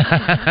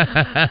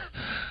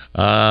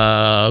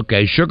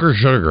 Okay,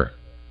 sugar.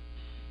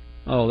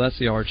 Oh, that's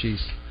the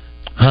Archies.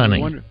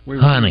 Honey.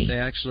 They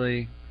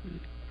actually...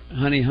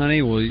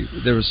 Honey. Well,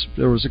 there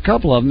was a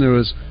couple of them. There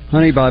was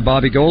Honey by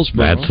Bobby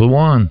Goldsboro. That's the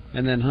one.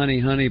 And then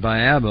Honey by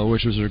ABBA,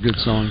 which was a good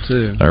song,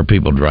 too. There are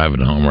people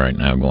driving home right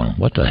now going,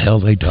 what the hell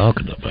are they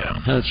talking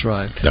about? That's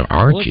right. They're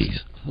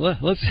Archies.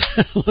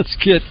 Let's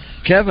get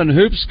Kevin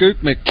Hoop Scoop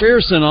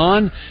McPherson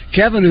on.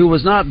 Kevin, who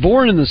was not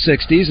born in the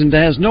 60s and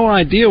has no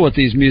idea what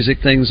these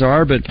music things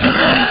are, but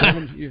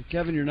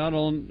Kevin, you're not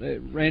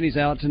on. Randy's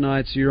out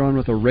tonight, so you're on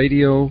with a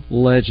radio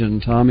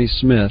legend, Tommy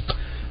Smith,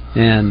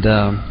 and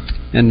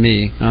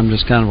me. I'm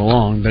just kind of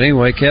along. But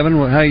anyway, Kevin,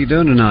 how you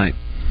doing tonight?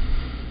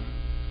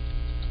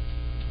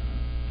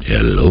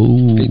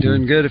 Hello. Be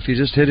doing good if you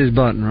just hit his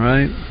button,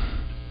 right?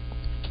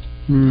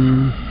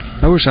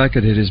 I wish I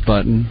could hit his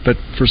button, but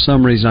for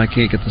some reason I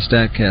can't get the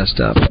StatCast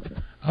up.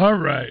 All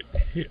right.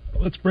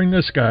 Let's bring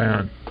this guy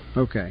on.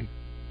 Okay.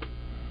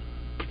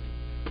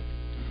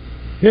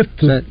 Hit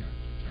the...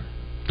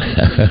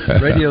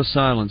 Radio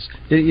silence.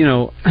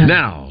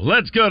 Now,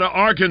 let's go to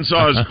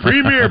Arkansas's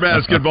premier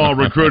basketball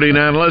recruiting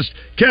analyst,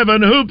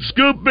 Kevin Hoop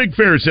Scoop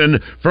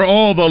McPherson, for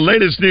all the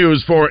latest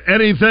news for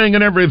anything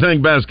and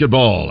everything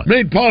basketball.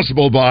 Made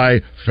possible by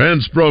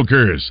Fence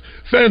Brokers.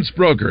 Fence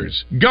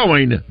Brokers,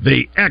 going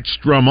the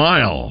extra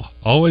mile.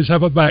 Always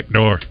have a back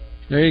door.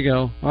 There you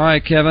go. All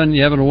right, Kevin,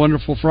 you having a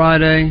wonderful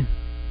Friday?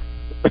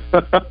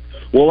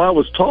 Well, I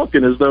was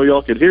talking as though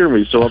y'all could hear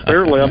me, so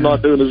apparently I'm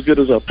not doing as good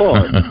as I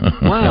thought.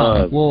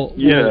 Wow. What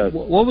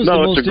was the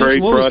most... it's a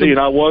great Friday, and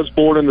I was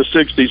born in the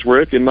 60s,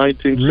 Rick, in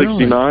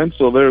 1969, really?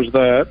 So there's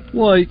that.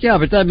 Well, yeah,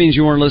 but that means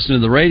you weren't listening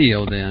to the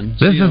radio then.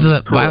 This is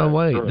by the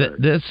way,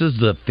 this is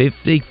the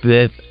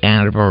 55th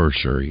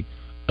anniversary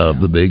of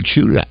the big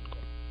shootout.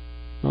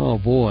 Oh,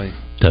 boy.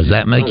 Does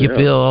that make you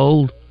feel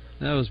old?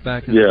 That was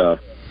back in... Yeah.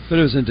 But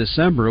it was in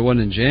December, it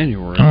wasn't in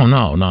January. Oh,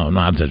 no,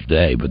 not this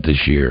day, but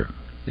this year.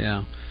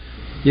 Yeah.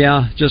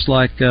 Yeah, just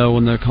like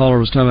when the caller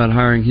was talking about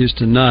hiring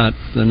Houston Nutt,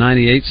 the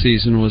 98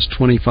 season was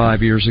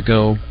 25 years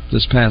ago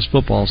this past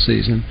football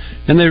season.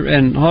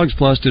 And Hogs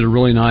Plus did a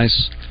really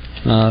nice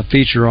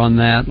feature on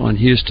that, on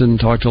Houston,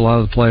 talked to a lot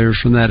of the players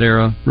from that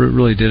era,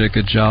 really did a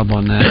good job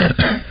on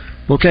that.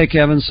 Okay,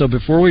 Kevin, so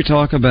before we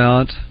talk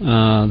about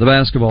the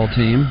basketball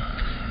team,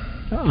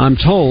 I'm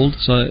told,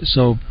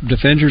 so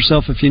defend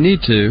yourself if you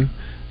need to,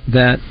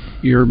 that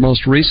your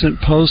most recent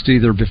post,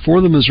 either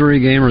before the Missouri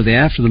game or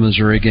after the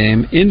Missouri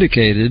game,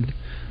 indicated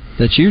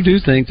that you do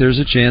think there's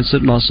a chance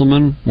that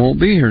Musselman won't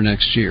be here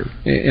next year.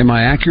 Am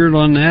I accurate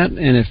on that?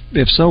 And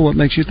if so, what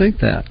makes you think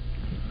that?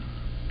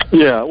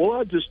 Yeah,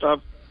 well,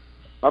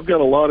 I've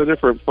got a lot of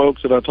different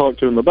folks that I talk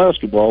to in the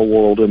basketball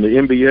world, in the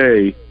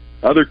NBA,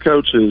 other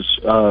coaches,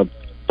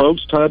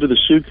 folks tied to the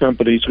shoe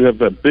companies who have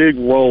a big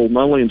role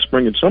not only in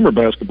spring and summer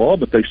basketball,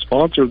 but they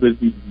sponsor the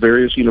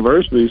various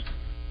universities.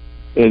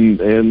 And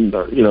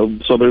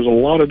so there's a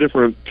lot of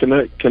different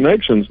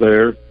connections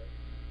there.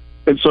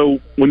 And so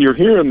when you're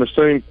hearing the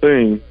same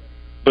thing,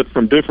 but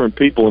from different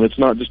people, and it's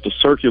not just a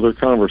circular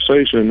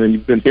conversation, and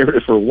you've been hearing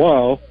it for a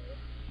while,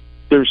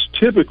 there's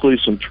typically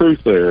some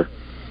truth there.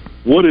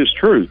 What is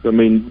truth? I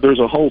mean, there's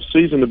a whole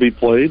season to be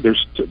played.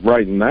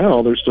 Right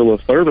now, there's still a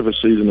third of a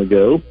season to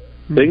go.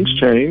 Mm-hmm. Things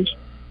change.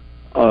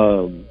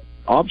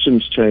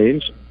 Options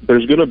change.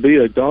 There's going to be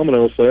a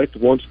domino effect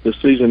once the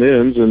season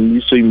ends, and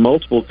you see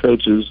multiple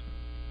coaches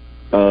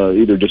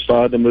either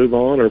decide to move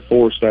on or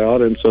forced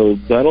out, and so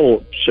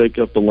that'll shake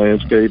up the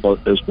landscape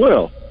as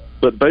well.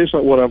 But based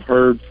on what I've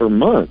heard for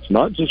months,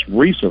 not just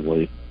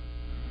recently,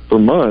 for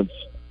months,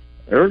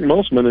 Eric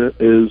Musselman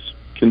is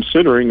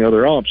considering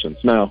other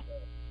options. Now,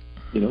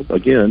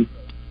 again,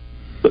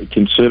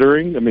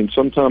 considering, I mean,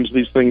 sometimes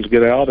these things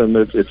get out and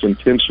it's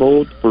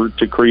intentional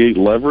to create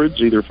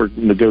leverage, either for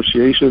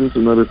negotiations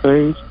and other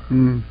things.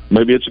 Mm.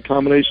 Maybe it's a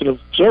combination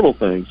of several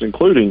things,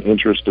 including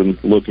interest in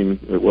looking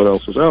at what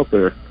else is out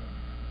there.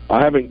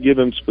 I haven't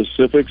given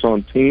specifics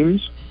on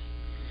teams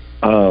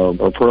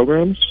or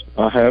programs.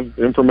 I have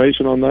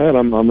information on that.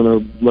 I'm going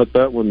to let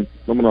that one.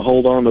 I'm going to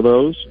hold on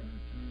to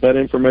that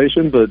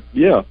information. But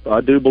yeah,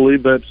 I do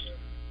believe that's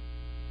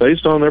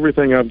based on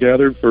everything I've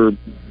gathered for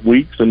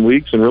weeks and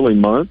weeks and really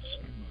months.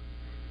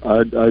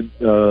 I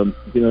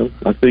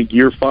think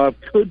year 5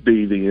 could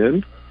be the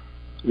end.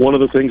 One of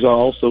the things I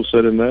also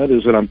said in that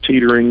is that I'm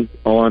teetering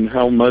on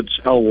how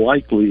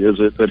likely is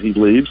it that he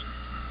leaves.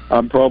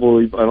 I'm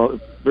probably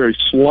very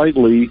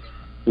slightly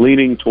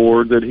leaning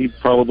toward that he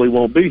probably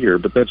won't be here.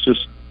 But that's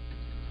just,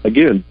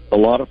 again, a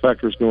lot of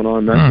factors going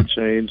on. That could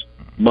change.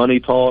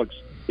 Money talks,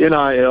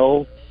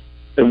 NIL,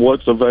 and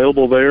what's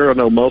available there. I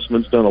know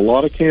Musselman's done a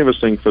lot of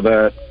canvassing for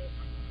that.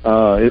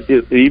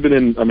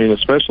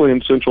 Especially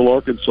in Central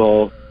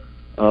Arkansas,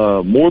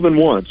 more than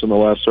once in the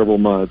last several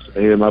months.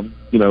 And I've,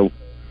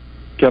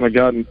 kind of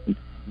gotten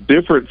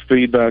different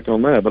feedback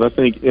on that. But I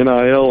think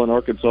NIL and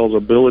Arkansas's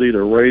ability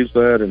to raise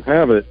that and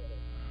have it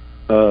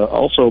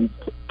also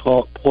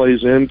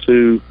plays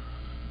into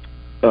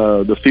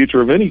the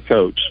future of any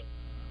coach.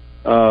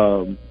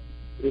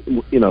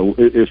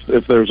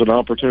 If there's an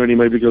opportunity,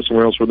 maybe go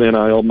somewhere else where the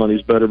NIL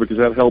money's better, because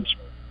that helps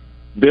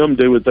them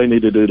do what they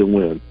need to do to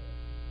win.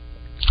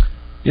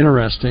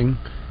 Interesting.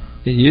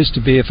 It used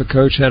to be if a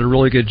coach had a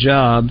really good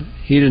job,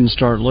 he didn't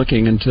start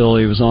looking until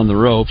he was on the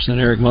ropes, and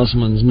Eric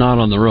Musselman's not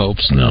on the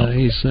ropes. No.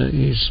 He's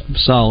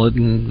solid,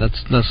 and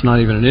that's not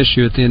even an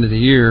issue at the end of the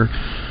year.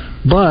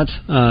 But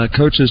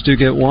coaches do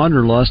get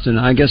wanderlust, and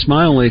I guess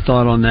my only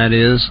thought on that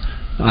is,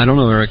 I don't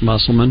know Eric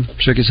Musselman.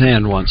 Shook his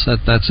hand once.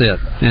 That's it.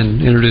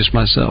 And introduced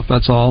myself.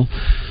 That's all.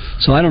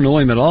 So I don't know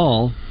him at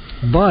all.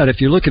 But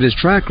if you look at his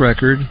track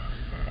record,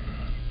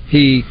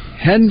 he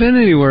hadn't been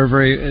anywhere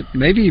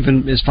maybe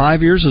even is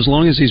 5 years as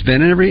long as he's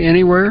been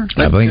anywhere.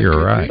 I think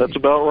you're right. That's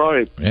about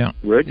right. Yeah.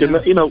 Rick, yeah. And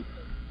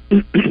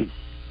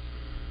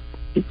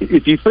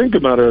if you think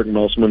about Eric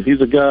Musselman, he's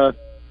a guy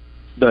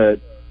that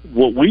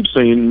what we've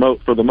seen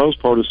for the most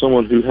part is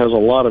someone who has a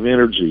lot of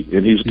energy,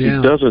 and he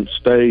doesn't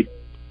stay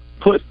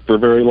put for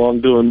very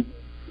long doing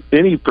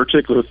any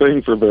particular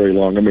thing for very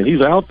long. I mean,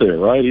 he's out there,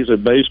 right? He's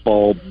at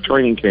baseball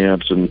training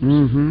camps and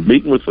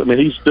meeting with. I mean,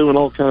 he's doing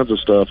all kinds of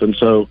stuff, and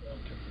so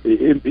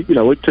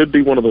it could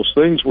be one of those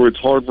things where it's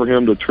hard for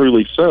him to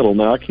truly settle.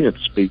 Now, I can't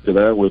speak to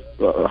that with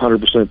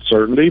 100%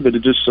 certainty, but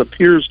it just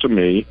appears to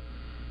me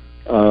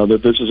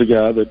that this is a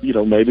guy that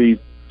maybe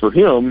for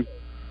him.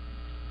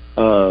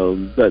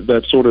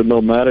 That sort of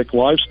nomadic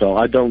lifestyle.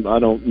 I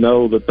don't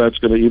know that that's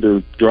going to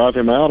either drive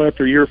him out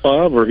after year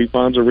 5 or he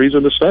finds a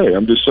reason to stay.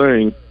 I'm just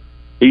saying,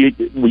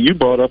 you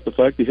brought up the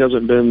fact he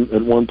hasn't been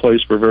at one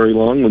place for very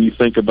long when you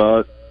think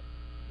about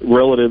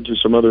relative to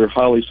some other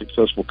highly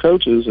successful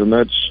coaches, and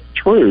that's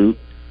true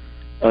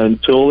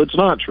until it's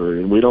not true.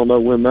 And we don't know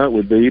when that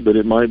would be, but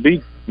it might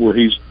be where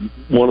he's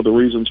one of the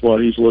reasons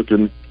why he's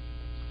looking,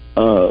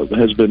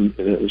 has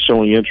been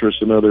showing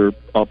interest in other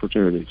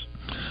opportunities.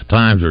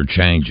 Times are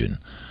changing.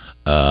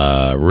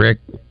 Rick,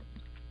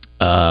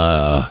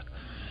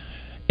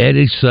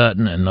 Eddie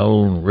Sutton and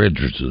Nolan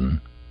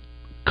Richardson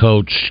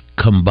coached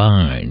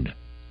combined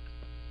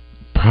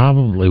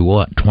probably,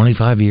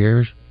 25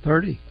 years?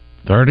 30.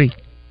 30?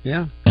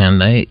 Yeah.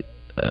 And they,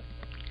 of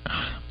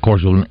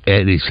course, when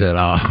Eddie said,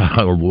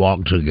 I would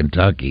walk to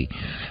Kentucky,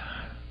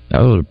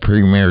 that was a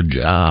premier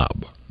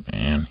job.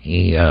 And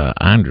I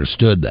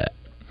understood that.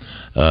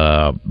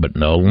 But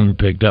Nolan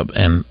picked up,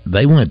 and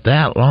they went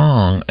that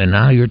long, and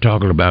now you're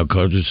talking about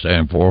coaches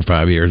staying 4 or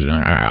 5 years and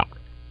out.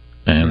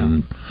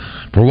 And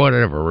for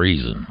whatever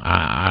reason,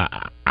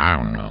 I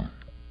don't know.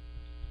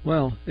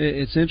 Well,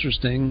 it's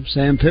interesting.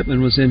 Sam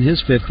Pittman was in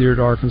his 5th year at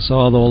Arkansas,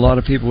 although a lot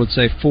of people would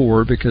say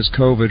 4 because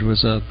COVID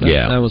was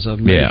that was a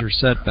major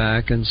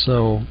setback, and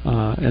so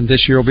and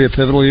this year will be a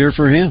pivotal year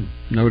for him,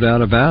 no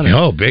doubt about it.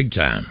 Oh, big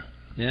time.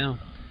 Yeah.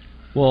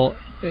 Well,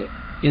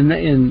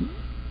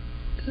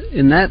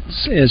 in that,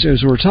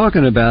 as we're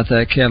talking about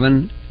that,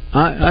 Kevin,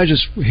 I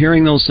just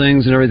hearing those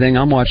things and everything.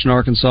 I'm watching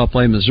Arkansas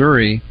play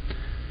Missouri.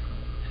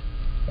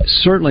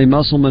 Certainly,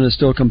 Musselman is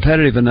still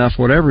competitive enough.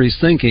 Whatever he's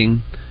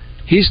thinking,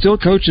 he's still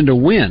coaching to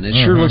win. It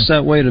sure looks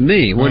that way to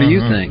me. What do you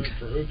think?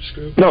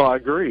 No, I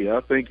agree. I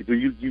think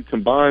you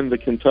combine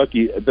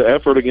the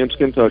effort against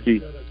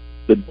Kentucky,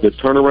 the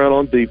turnaround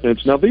on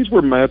defense. Now, these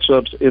were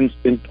matchups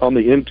on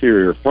the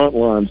interior front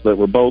lines that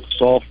were both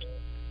soft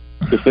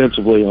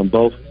defensively on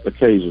both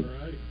occasions.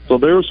 So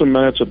there were some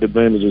matchup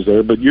advantages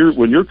there, but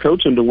when you're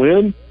coaching to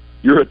win,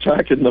 you're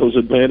attacking those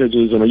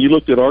advantages. And you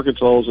looked at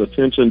Arkansas's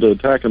attention to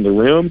attacking the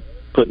rim,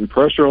 putting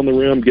pressure on the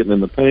rim, getting in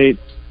the paint,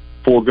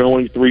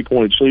 foregoing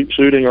three-point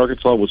shooting.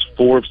 Arkansas was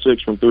 4 of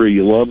 6 from 3.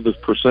 You love the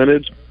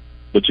percentage,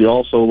 but you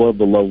also love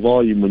the low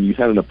volume when you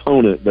had an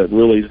opponent that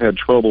really had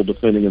trouble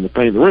defending in the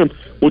paint of the rim,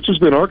 which has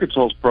been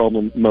Arkansas's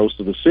problem most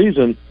of the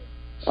season.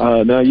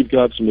 Now you've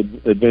got some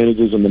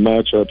advantages in the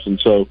matchups, and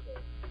so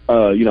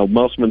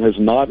Musselman has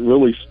not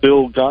really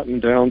still gotten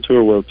down to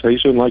a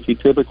rotation like he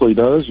typically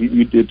does.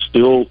 You did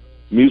still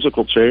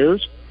musical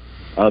chairs.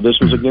 This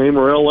was a game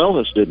where El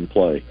Ellis didn't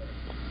play.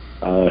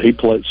 He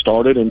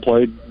started and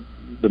played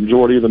the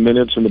majority of the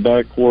minutes in the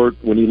backcourt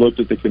when he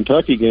looked at the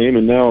Kentucky game,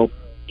 and now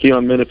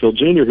Keon Minifield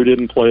Jr., who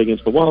didn't play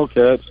against the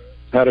Wildcats,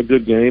 had a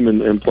good game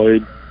and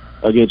played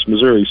against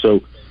Missouri.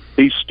 So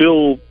he's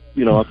still,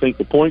 I think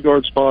the point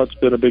guard spot's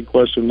been a big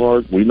question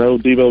mark. We know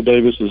Devo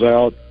Davis is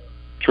out.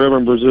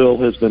 Trevor Brazile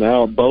has been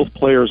out. Both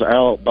players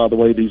out, by the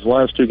way, these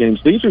last 2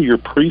 games. These are your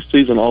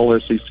preseason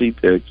All-SEC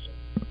picks,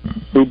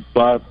 who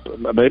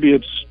maybe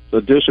it's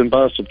addition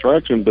by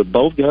subtraction, but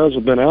both guys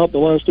have been out the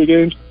last 2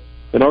 games,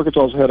 and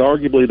Arkansas has had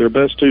arguably their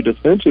best 2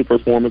 defensive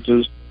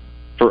performances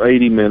for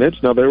 80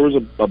 minutes. Now, there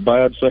was a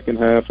bad second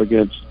half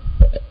against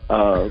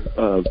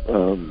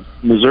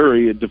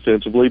Missouri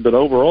defensively, but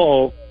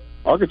overall,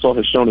 Arkansas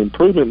has shown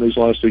improvement in these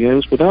last 2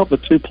 games without the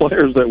 2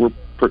 players that were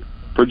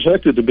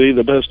projected to be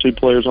the best 2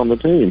 players on the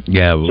team.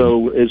 Yeah.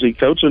 So is he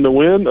coaching to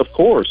win? Of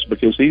course,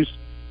 because he's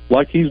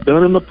like he's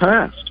done in the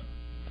past.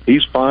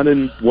 He's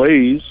finding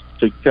ways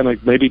to kind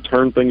of maybe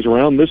turn things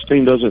around. This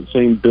team doesn't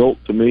seem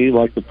built to me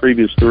like the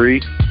previous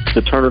 3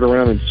 to turn it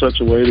around in such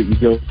a way that you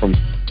go from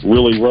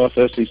really rough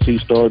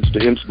SEC starts to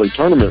instantly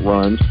tournament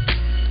runs.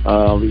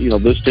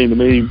 This team to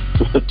me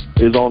is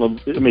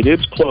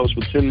it's close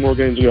with 10 more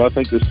games to go. I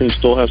think this team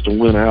still has to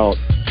win out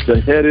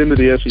to head into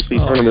the SEC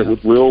tournament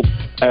with real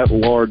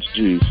at-large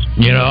juice.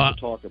 I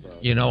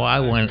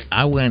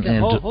went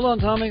into... Hold on,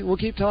 Tommy. We'll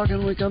keep talking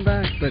when we come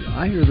back, but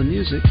I hear the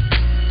music,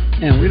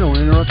 and we don't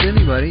interrupt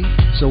anybody,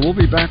 so we'll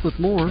be back with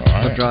more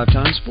of Drive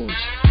Time Sports.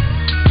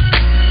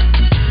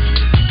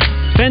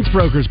 Fence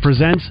Brokers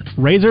presents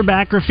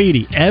Razorback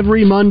Graffiti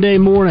every Monday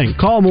morning.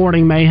 Call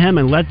Morning Mayhem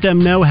and let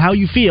them know how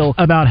you feel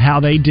about how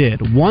they did.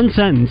 1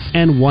 sentence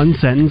and 1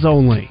 sentence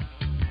only.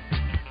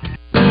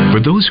 For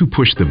those who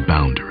push the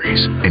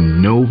boundaries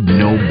and know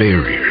no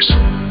barriers,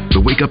 the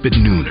wake up at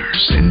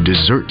nooners and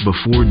dessert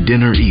before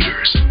dinner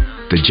eaters,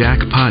 the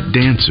jackpot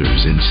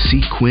dancers and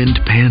sequined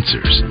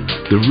pantsers,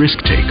 the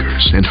risk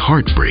takers and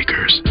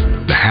heartbreakers,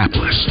 the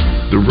hapless,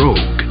 the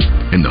rogue,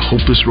 and the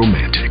hopeless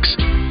romantics.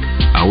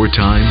 Our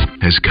time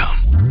has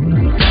come.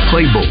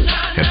 Play bold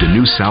at the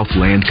new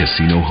Southland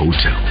Casino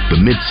Hotel, the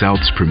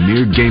Mid-South's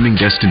premier gaming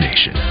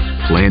destination.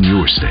 Plan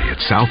your stay at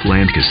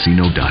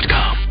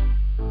southlandcasino.com.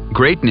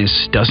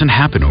 Greatness doesn't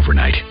happen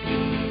overnight.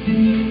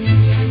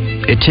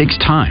 It takes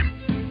time,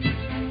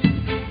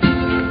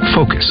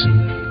 focus,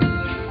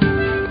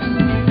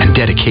 and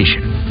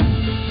dedication.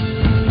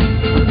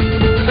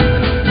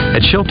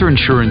 At Shelter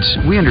Insurance,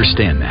 we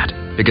understand that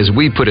because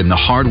we put in the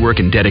hard work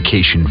and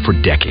dedication for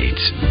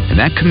decades. And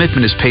that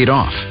commitment is paid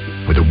off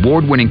with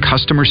award-winning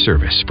customer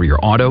service for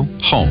your auto,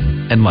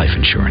 home, and life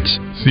insurance.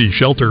 See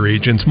Shelter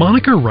agents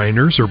Monica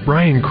Reiners or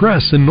Brian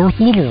Kress in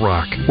North Little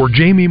Rock or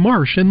Jamie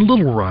Marsh in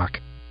Little Rock.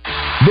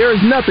 There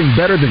is nothing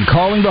better than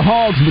calling the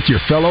Hogs with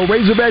your fellow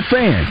Razorback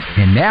fans.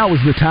 And now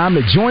is the time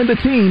to join the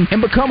team and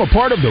become a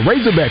part of the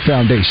Razorback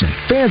Foundation.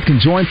 Fans can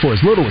join for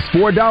as little as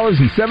 $4.17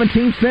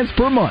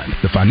 per month.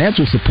 The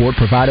financial support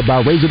provided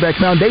by Razorback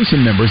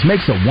Foundation members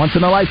makes a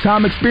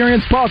once-in-a-lifetime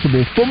experience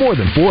possible for more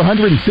than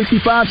 465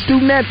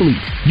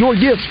 student-athletes. Your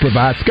gifts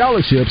provide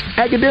scholarships,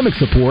 academic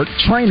support,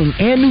 training,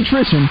 and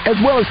nutrition, as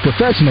well as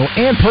professional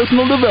and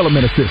personal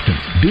development assistance.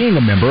 Being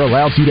a member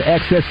allows you to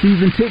access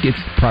season tickets,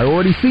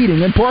 priority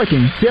seating and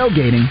parking,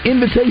 tailgating,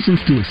 invitations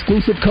to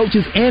exclusive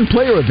coaches and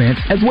player events,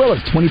 as well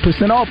as 20%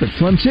 off at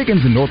Slim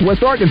Chickens in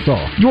Northwest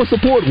Arkansas. Your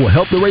support will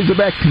help the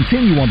Razorbacks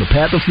continue on the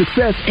path of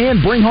success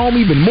and bring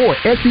home even more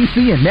SEC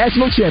and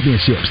national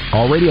championships.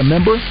 Already a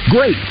member?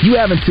 Great!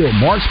 You have until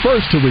March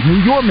 1st to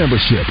renew your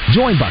membership.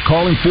 Join by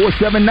calling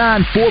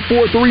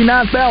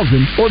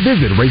 479-443-9000 or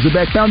visit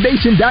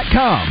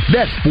RazorbackFoundation.com.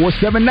 That's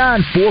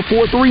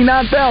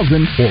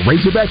 479-443-9000 or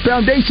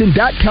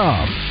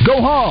RazorbackFoundation.com. Go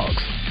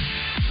Hogs!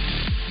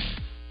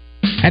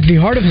 At the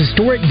heart of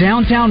historic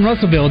downtown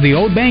Russellville, the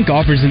Old Bank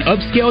offers an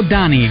upscale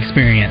dining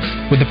experience.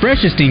 With the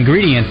freshest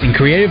ingredients and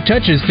creative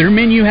touches, their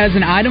menu has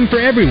an item for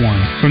everyone.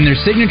 From their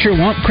signature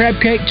lump crab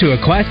cake to a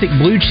classic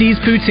blue cheese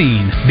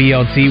poutine,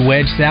 BLT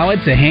wedge salad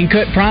to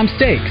hand-cut prime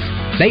steaks.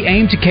 They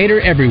aim to cater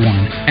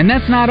everyone. And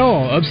that's not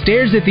all.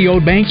 Upstairs at the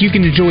Old Bank, you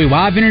can enjoy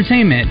live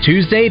entertainment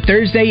Tuesday,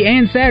 Thursday,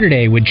 and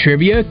Saturday with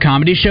trivia,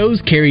 comedy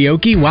shows,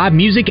 karaoke, live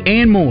music,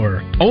 and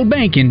more. Old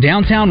Bank in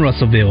downtown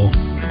Russellville.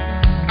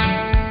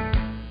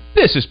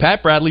 This is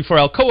Pat Bradley for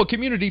Alcoa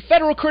Community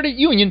Federal Credit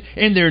Union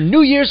and their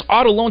New Year's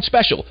Auto Loan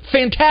Special.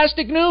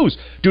 Fantastic news!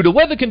 Due to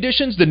weather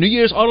conditions, the New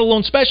Year's Auto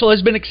Loan Special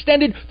has been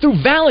extended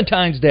through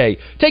Valentine's Day.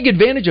 Take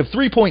advantage of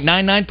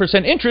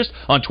 3.99% interest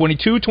on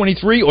 22,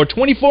 23, or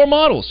 24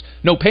 models.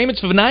 No payments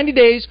for 90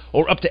 days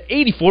or up to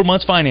 84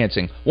 months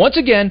financing. Once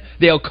again,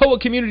 the Alcoa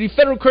Community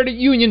Federal Credit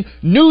Union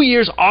New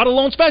Year's Auto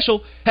Loan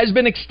Special has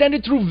been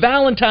extended through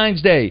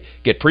Valentine's Day.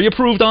 Get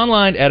pre-approved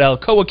online at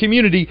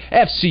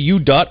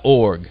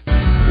alcoacommunityfcu.org.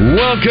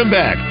 Welcome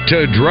back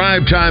to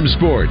Drive Time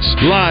Sports,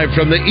 live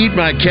from the Eat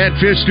My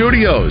Catfish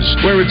studios,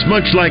 where it's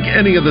much like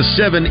any of the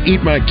 7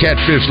 Eat My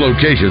Catfish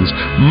locations,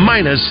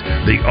 minus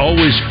the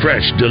always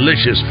fresh,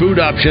 delicious food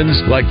options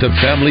like the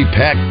family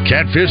pack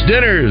catfish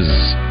dinners.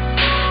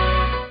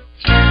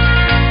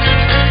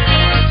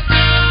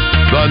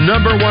 The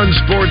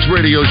 #1 sports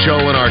radio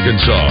show in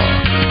Arkansas,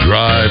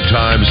 Drive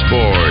Time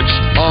Sports,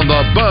 on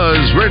the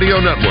Buzz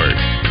Radio Network.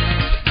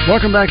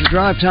 Welcome back to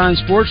Drive Time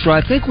Sports, where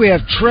I think we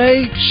have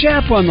Trey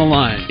Shapp on the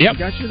line. Yep.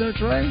 Got you there,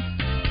 Trey?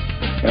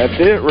 That's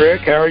it,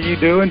 Rick. How are you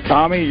doing?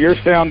 Tommy, you're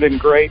sounding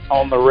great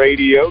on the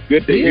radio.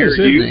 Good to hear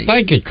you.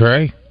 Thank you,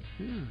 Trey.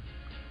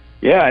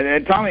 Yeah,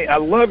 and Tommy, I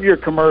love your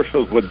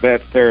commercials with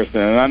Beth Saracen,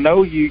 and I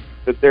know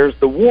that there's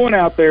the one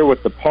out there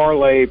with the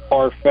parlay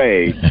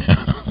parfait,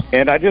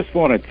 and I just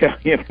want to tell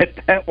you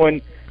that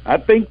one, I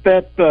think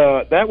that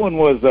one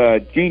was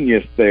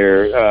genius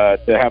there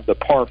to have the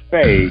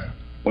parfait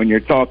when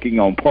you're talking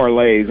on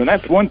parlays. And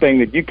that's one thing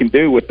that you can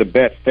do with the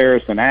Bet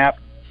Saracen app.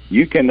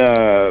 You can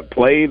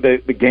play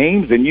the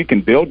games, and you can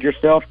build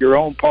yourself your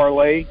own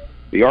parlay.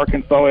 The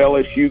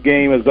Arkansas-LSU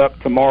game is up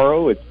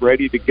tomorrow. It's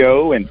ready to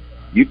go, and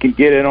you can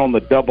get in on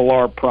the double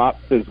R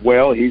props as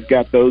well. He's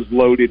got those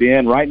loaded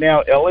in. Right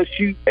now,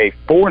 LSU, a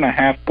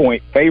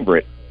 4.5-point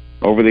favorite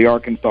over the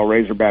Arkansas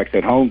Razorbacks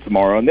at home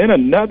tomorrow. And then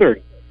another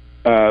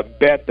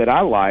bet that I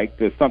like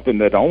is something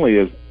that only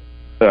is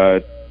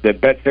that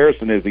Bet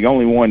Saracen is the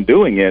only one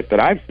doing it that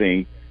I've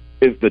seen,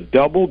 is the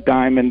Double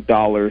Diamond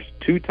Dollars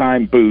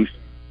 2-time boost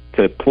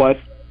to plus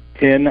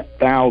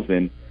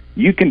 10,000.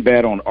 You can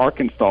bet on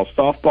Arkansas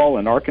softball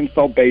and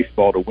Arkansas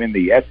baseball to win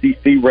the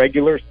SEC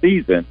regular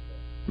season,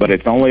 but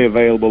it's only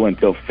available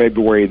until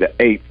February the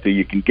 8th, so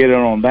you can get in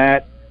on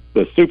that.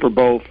 The Super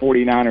Bowl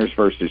 49ers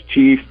versus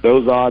Chiefs,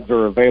 those odds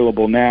are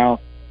available now,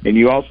 and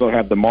you also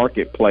have the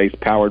marketplace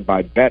powered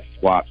by Bet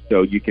Swap,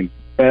 so you can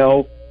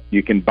sell,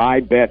 you can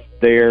buy bets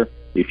there.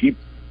 If you,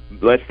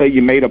 let's say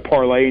you made a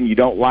parlay and you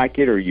don't like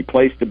it, or you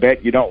placed a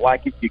bet you don't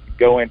like it, you can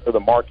go into the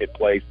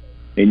marketplace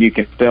and you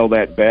can sell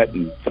that bet,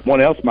 and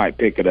someone else might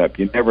pick it up.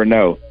 You never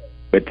know.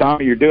 But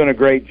Tommy, you're doing a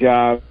great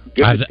job.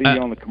 Good to see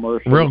you on the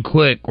commercial. Real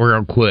quick.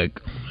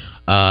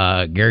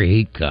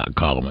 Gary Heathcock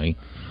called me,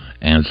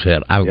 and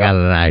said, I've got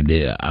an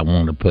idea. I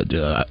want to put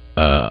a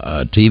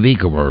TV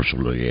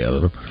commercial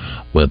together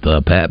with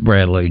Pat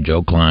Bradley,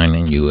 Joe Klein,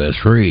 and U.S.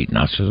 Reed. And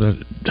I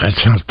said, that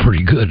sounds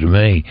pretty good to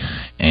me.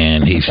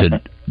 And he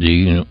said, do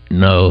you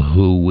know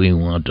who we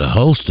want to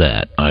host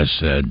that? I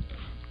said,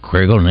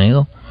 Craig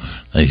O'Neill?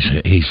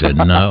 He said,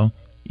 no,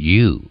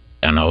 you.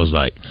 And I was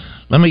like,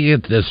 let me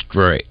get this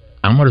straight.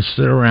 I'm going to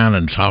sit around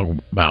and talk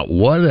about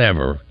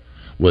whatever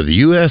with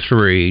U.S.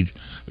 Reed,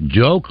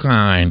 Joe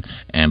Klein,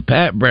 and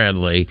Pat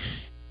Bradley,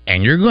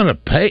 and you're going to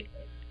pay.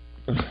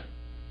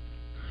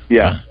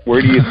 Yeah,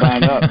 where do you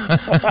sign up?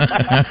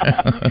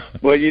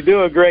 Well, you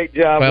do a great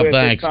job with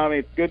it, Tommy.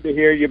 It's good to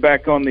hear you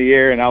back on the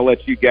air, and I'll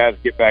let you guys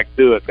get back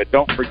to it. But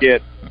don't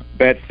forget,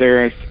 Bet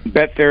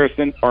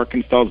Saracen,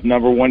 Arkansas's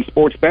 #1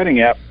 sports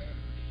betting app.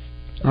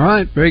 All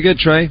right, very good,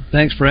 Trey.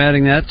 Thanks for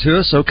adding that to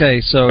us.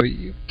 Okay, so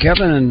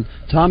Kevin and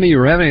Tommy, you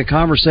were having a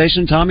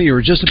conversation. Tommy, you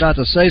were just about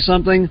to say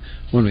something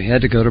when we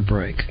had to go to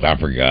break. I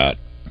forgot.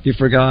 You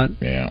forgot?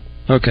 Yeah.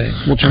 Okay,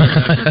 we'll try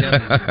back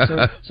to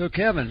Kevin. So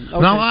Kevin.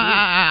 Okay, no,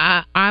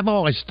 I've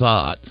always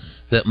thought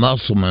that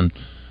Musselman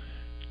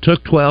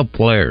took 12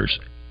 players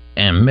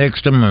and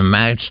mixed them and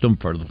matched them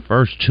for the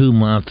first 2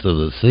 months of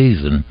the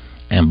season,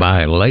 and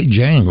by late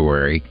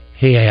January,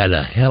 he had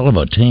a hell of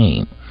a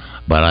team.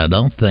 But I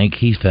don't think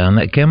he's found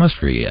that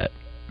chemistry yet.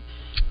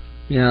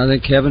 Yeah, I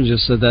think Kevin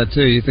just said that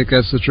too. You think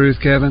that's the truth,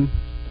 Kevin?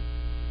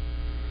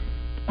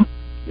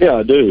 Yeah,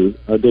 I do.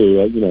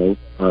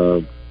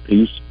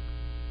 He's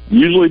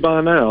usually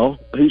by now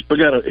he's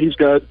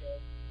got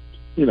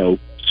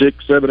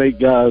 6, 7, 8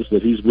 guys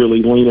that he's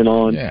really leaning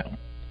on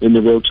in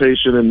the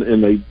rotation,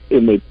 and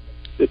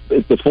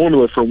the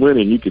formula for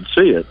winning. You can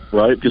see it,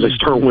 right? Because they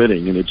start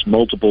winning, and it's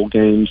multiple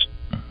games.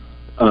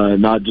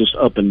 Not just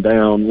up and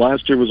down.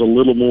 Last year was a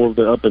little more of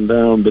the up and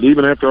down, but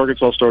even after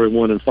Arkansas started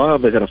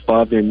 1-5, they had a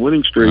 5-game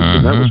winning streak,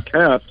 and that was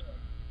capped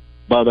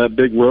by that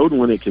big road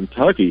win at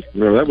Kentucky.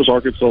 Remember, that was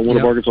one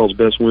of Arkansas's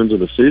best wins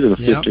of the season, a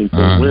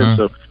 15-point win.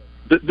 So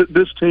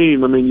this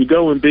team, I mean, you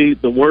go and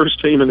beat the worst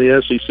team in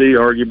the SEC,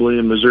 arguably,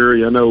 in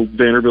Missouri. I know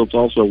Vanderbilt's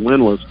also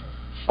winless.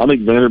 I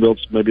think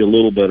Vanderbilt's maybe a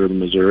little better than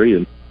Missouri,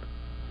 and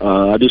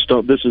I just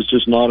don't. This is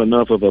just not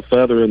enough of a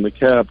feather in the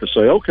cap to say,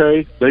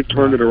 okay, they've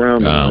turned it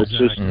around. No, it's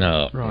just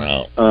no.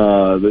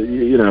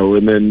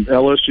 And then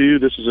LSU.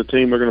 This is a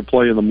team they're going to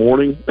play in the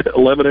morning,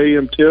 11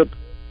 a.m. tip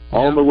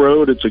on the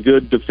road. It's a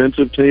good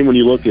defensive team. When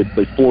you look at,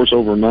 they force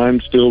over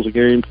 9 steals a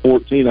game,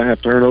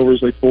 14.5 turnovers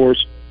they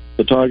force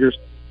the Tigers.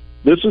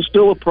 This is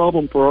still a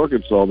problem for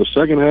Arkansas. The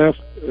second half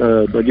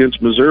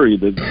against Missouri,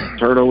 the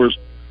turnovers,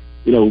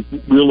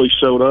 really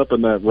showed up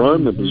in that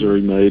run that Missouri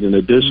made. In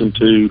addition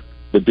to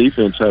the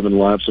defense having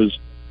lapses,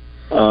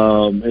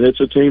 and it's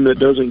a team that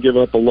doesn't give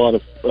up a lot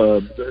of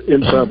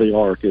inside the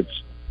arc.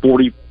 It's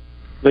 40.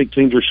 I think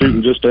teams are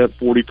shooting just at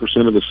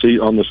 40% of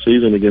on the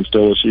season against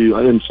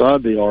LSU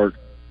inside the arc.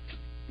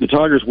 The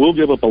Tigers will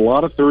give up a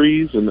lot of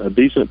threes and a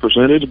decent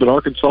percentage, but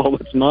Arkansas,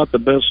 that's not the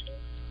best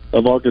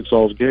of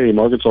Arkansas's game.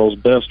 Arkansas's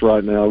best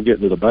right now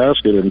getting to the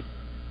basket and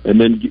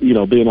then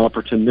being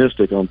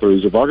opportunistic on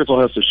threes. If Arkansas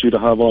has to shoot a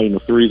high volume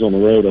of threes on the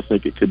road, I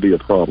think it could be a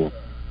problem.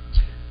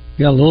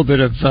 Got a little bit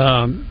of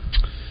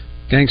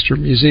Gangster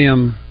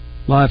Museum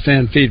live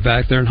fan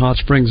feedback there in Hot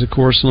Springs, of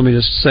course. Let me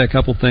just say a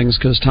couple things,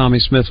 because Tommy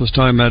Smith was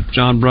talking about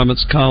John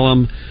Brummett's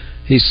column.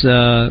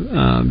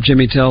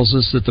 Jimmy tells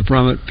us that the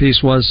Brummett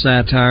piece was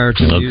satire,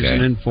 to use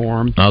and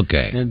inform.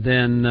 Okay. And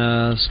then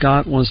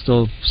Scott wants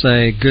to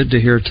say, good to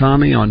hear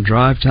Tommy on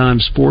Drive Time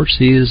Sports.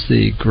 He is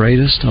the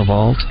greatest of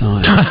all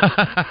time.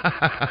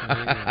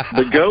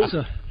 The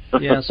GOAT.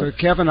 So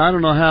Kevin, I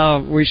don't know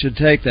how we should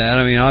take that.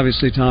 I mean,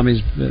 obviously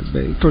Tommy's,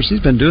 of course, he's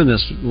been doing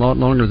this a lot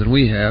longer than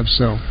we have,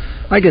 so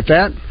I get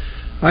that.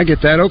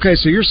 Okay,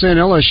 so you're saying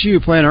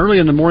LSU playing early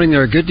in the morning,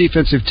 they're a good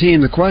defensive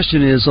team. The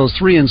question is, those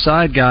 3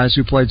 inside guys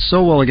who played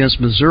so well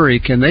against Missouri,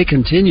 can they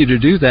continue to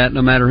do that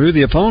no matter who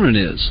the opponent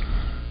is?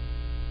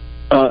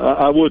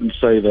 I wouldn't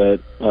say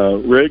that,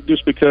 Rick,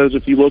 just because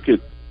if you look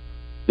at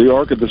the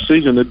arc of the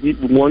season, that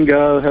one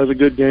guy has a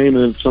good game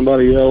and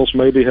somebody else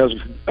maybe has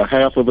a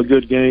half of a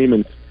good game,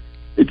 and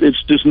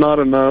it's just not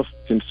enough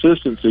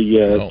consistency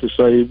yet to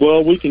say,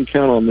 well, we can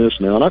count on this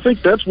now. And I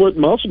think that's what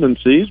Musselman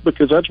sees,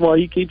 because that's why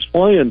he keeps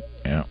playing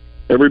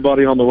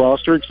everybody on the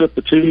roster except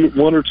the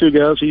 1 or 2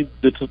 guys he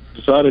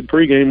decided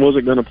pregame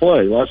wasn't going to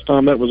play. Last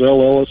time that was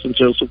L. Ellis and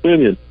Joseph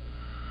Pinion,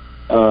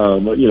 at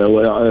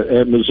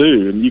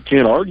Mizzou. And you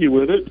can't argue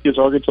with it because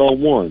Arkansas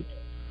won.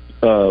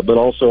 But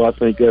also I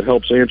think that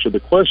helps answer the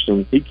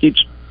question. He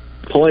keeps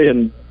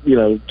playing,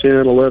 10,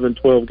 11,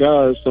 12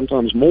 guys,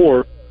 sometimes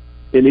more,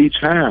 in each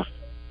half.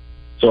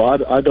 So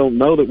I don't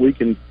know that we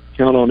can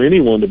count on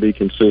anyone to be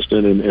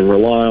consistent and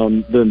rely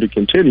on them to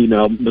continue.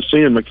 Now,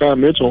 seeing Mekhi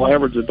Mitchell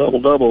average a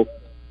double-double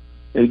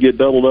and get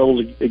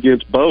double-doubles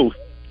against both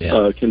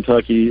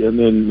Kentucky and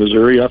then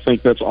Missouri, I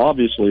think that's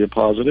obviously a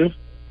positive.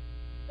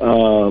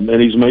 And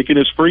he's making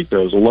his free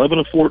throws, 11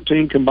 of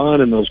 14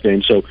 combined in those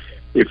games. So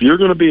if you're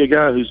going to be a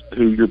guy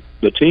who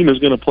the team is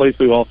going to play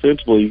through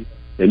offensively,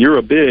 and you're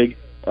a big,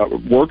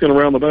 working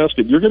around the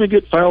basket, you're going to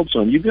get fouled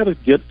some. You've got to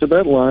get to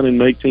that line and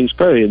make teams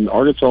pay. And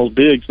Arkansas's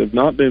bigs have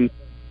not been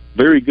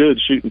very good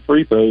shooting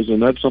free throws,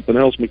 and that's something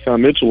else. Mekhi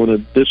Mitchell, in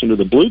addition to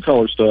the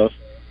blue-collar stuff,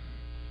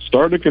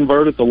 starting to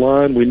convert at the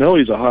line. We know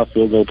he's a high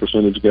field goal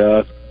percentage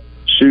guy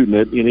shooting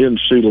it, and he doesn't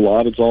shoot a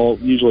lot. It's all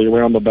usually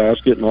around the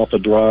basket and off a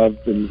drive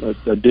and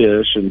a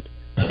dish, and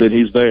then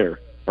he's there.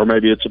 Or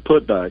maybe it's a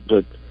putback.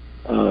 But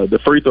the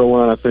free throw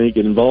line, I think,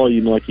 in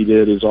volume like he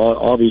did is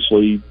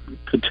obviously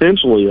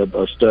potentially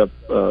a step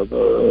of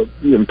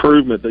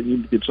improvement that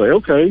you could say,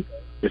 okay,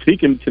 if he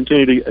can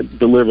continue to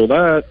deliver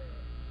that,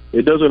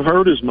 it doesn't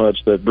hurt as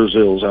much that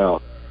Brazil's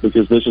out,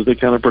 because this is the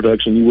kind of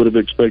production you would have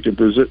expected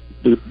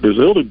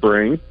Brazil to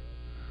bring,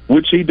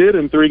 which he did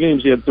in 3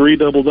 games. He had 3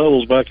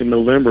 double-doubles back in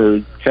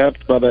November,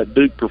 capped by that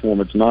Duke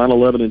performance,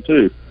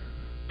 9-11-2.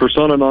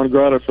 Persona non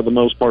grata for the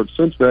most part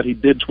since that. He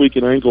did tweak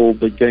an ankle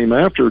the game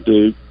after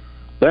Duke.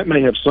 That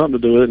may have something to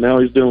do with it. Now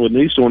he's dealing with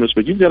knee soreness,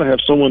 but you've got to have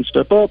someone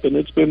step up, and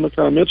it's been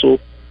Mekhi Mitchell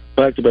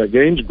back-to-back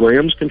games.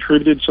 Graham's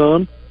contributed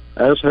some,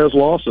 as has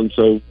Lawson.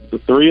 So the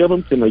 3 of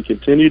them, can they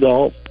continue to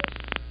all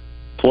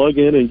plug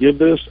in and give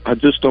this? I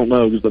just don't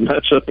know, because the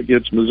matchup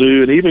against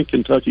Mizzou and even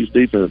Kentucky's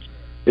defense,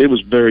 it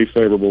was very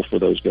favorable for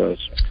those guys.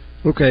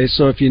 Okay,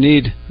 so if you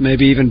need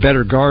maybe even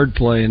better guard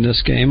play in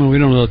this game, and we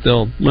don't know if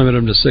they'll limit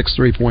them to 6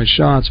 3-point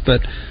shots,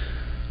 but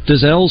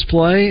does Els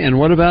play? And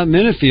what about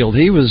Minifield?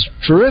 He was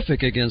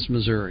terrific against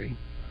Missouri.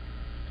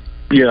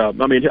 Yeah,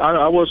 I mean,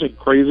 I wasn't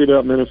crazy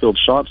about Minifield's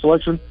shot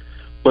selection,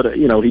 but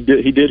he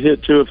did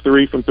hit 2 of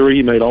 3 from 3.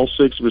 He made all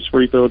 6 of his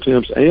free throw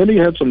attempts, and he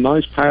had some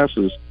nice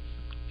passes.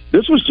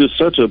 This was just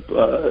such a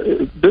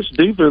this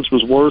defense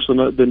was worse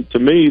than to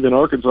me than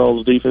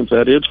Arkansas's defense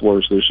at its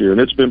worst this year, and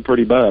it's been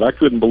pretty bad. I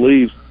couldn't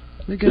believe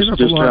just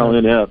how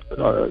inept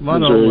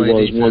Missouri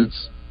was.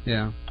 Defense.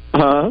 Yeah.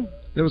 Huh?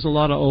 There was a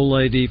lot of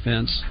Ole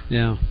defense.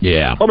 Yeah.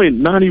 Yeah. I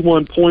mean,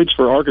 91 points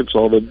for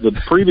Arkansas.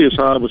 The previous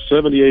high was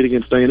 78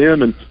 against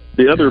A&M, and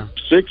the other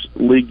 6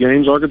 league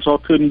games, Arkansas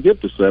couldn't get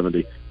to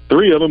 70.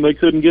 3 of them, they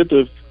couldn't get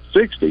to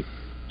 60.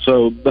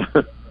 So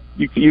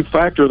you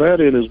factor that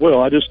in as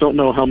well. I just don't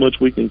know how much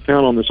we can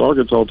count on this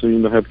Arkansas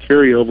team to have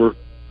carryover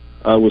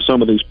with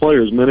some of these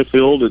players.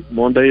 Minifield,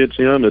 one day it's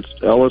him, it's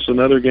Ellis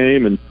another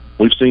game, and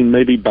we've seen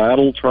maybe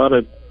Battle try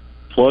to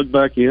plug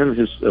back in.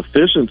 His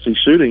efficiency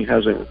shooting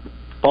hasn't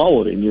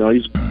followed him.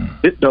 He's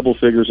hit double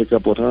figures a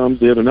couple of times.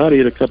 The other night he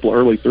hit a couple of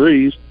early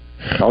threes.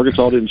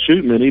 Arkansas didn't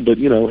shoot many, but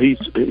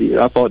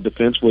I thought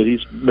defensively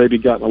he's maybe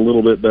gotten a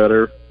little bit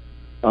better.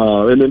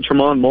 And then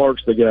Tremont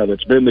Marks, the guy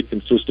that's been the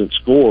consistent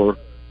scorer,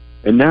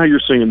 and now you're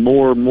seeing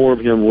more and more of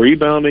him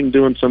rebounding,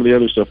 doing some of the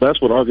other stuff. That's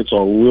what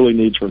Arkansas really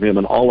needs from him,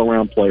 an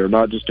all-around player,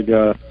 not just a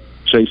guy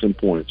chasing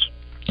points.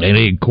 They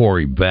need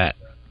Corey Bett.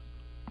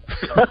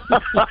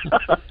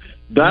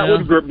 That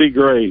would be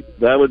great.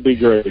 That would be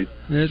great.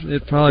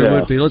 It probably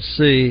would be. Let's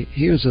see.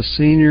 He was a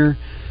senior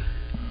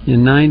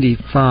in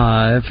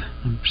 95.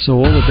 So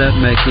what would that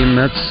make him?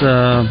 That's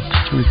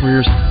 24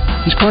 years.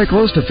 He's probably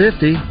close to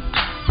 50.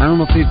 I don't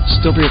know if he'd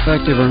still be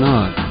effective or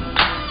not.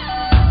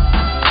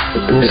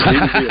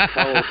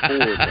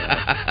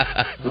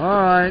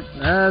 All right,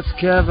 that's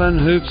Kevin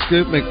Hoop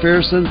Scoop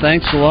McPherson.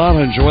 Thanks a lot.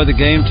 Enjoy the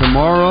game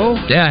tomorrow.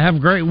 Yeah, have a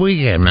great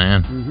weekend,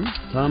 man.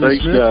 Thomas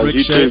Thanks, Smith, guys. Rick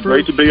You Shaeffer. too.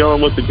 Great to be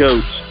on with the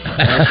goats.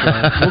 That's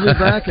right. We'll be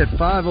back at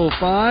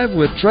 5:05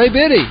 with Trey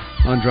Biddy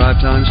on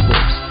Drive Time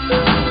Sports.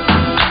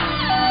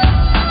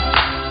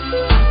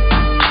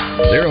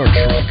 There are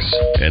trucks,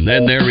 and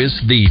then there is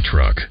the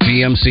truck.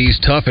 GMC's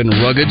tough and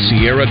rugged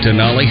Sierra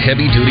Denali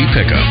heavy-duty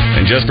pickup.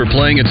 And just for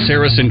playing at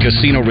Saracen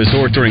Casino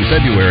Resort during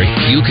February,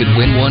 you could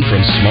win one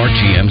from Smart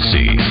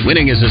GMC.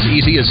 Winning is as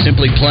easy as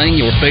simply playing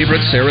your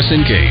favorite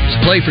Saracen games.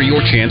 Play for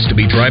your chance to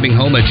be driving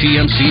home a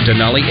GMC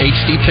Denali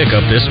HD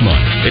pickup this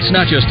month. It's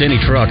not just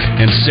any truck,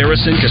 and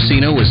Saracen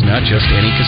Casino is not just any casino.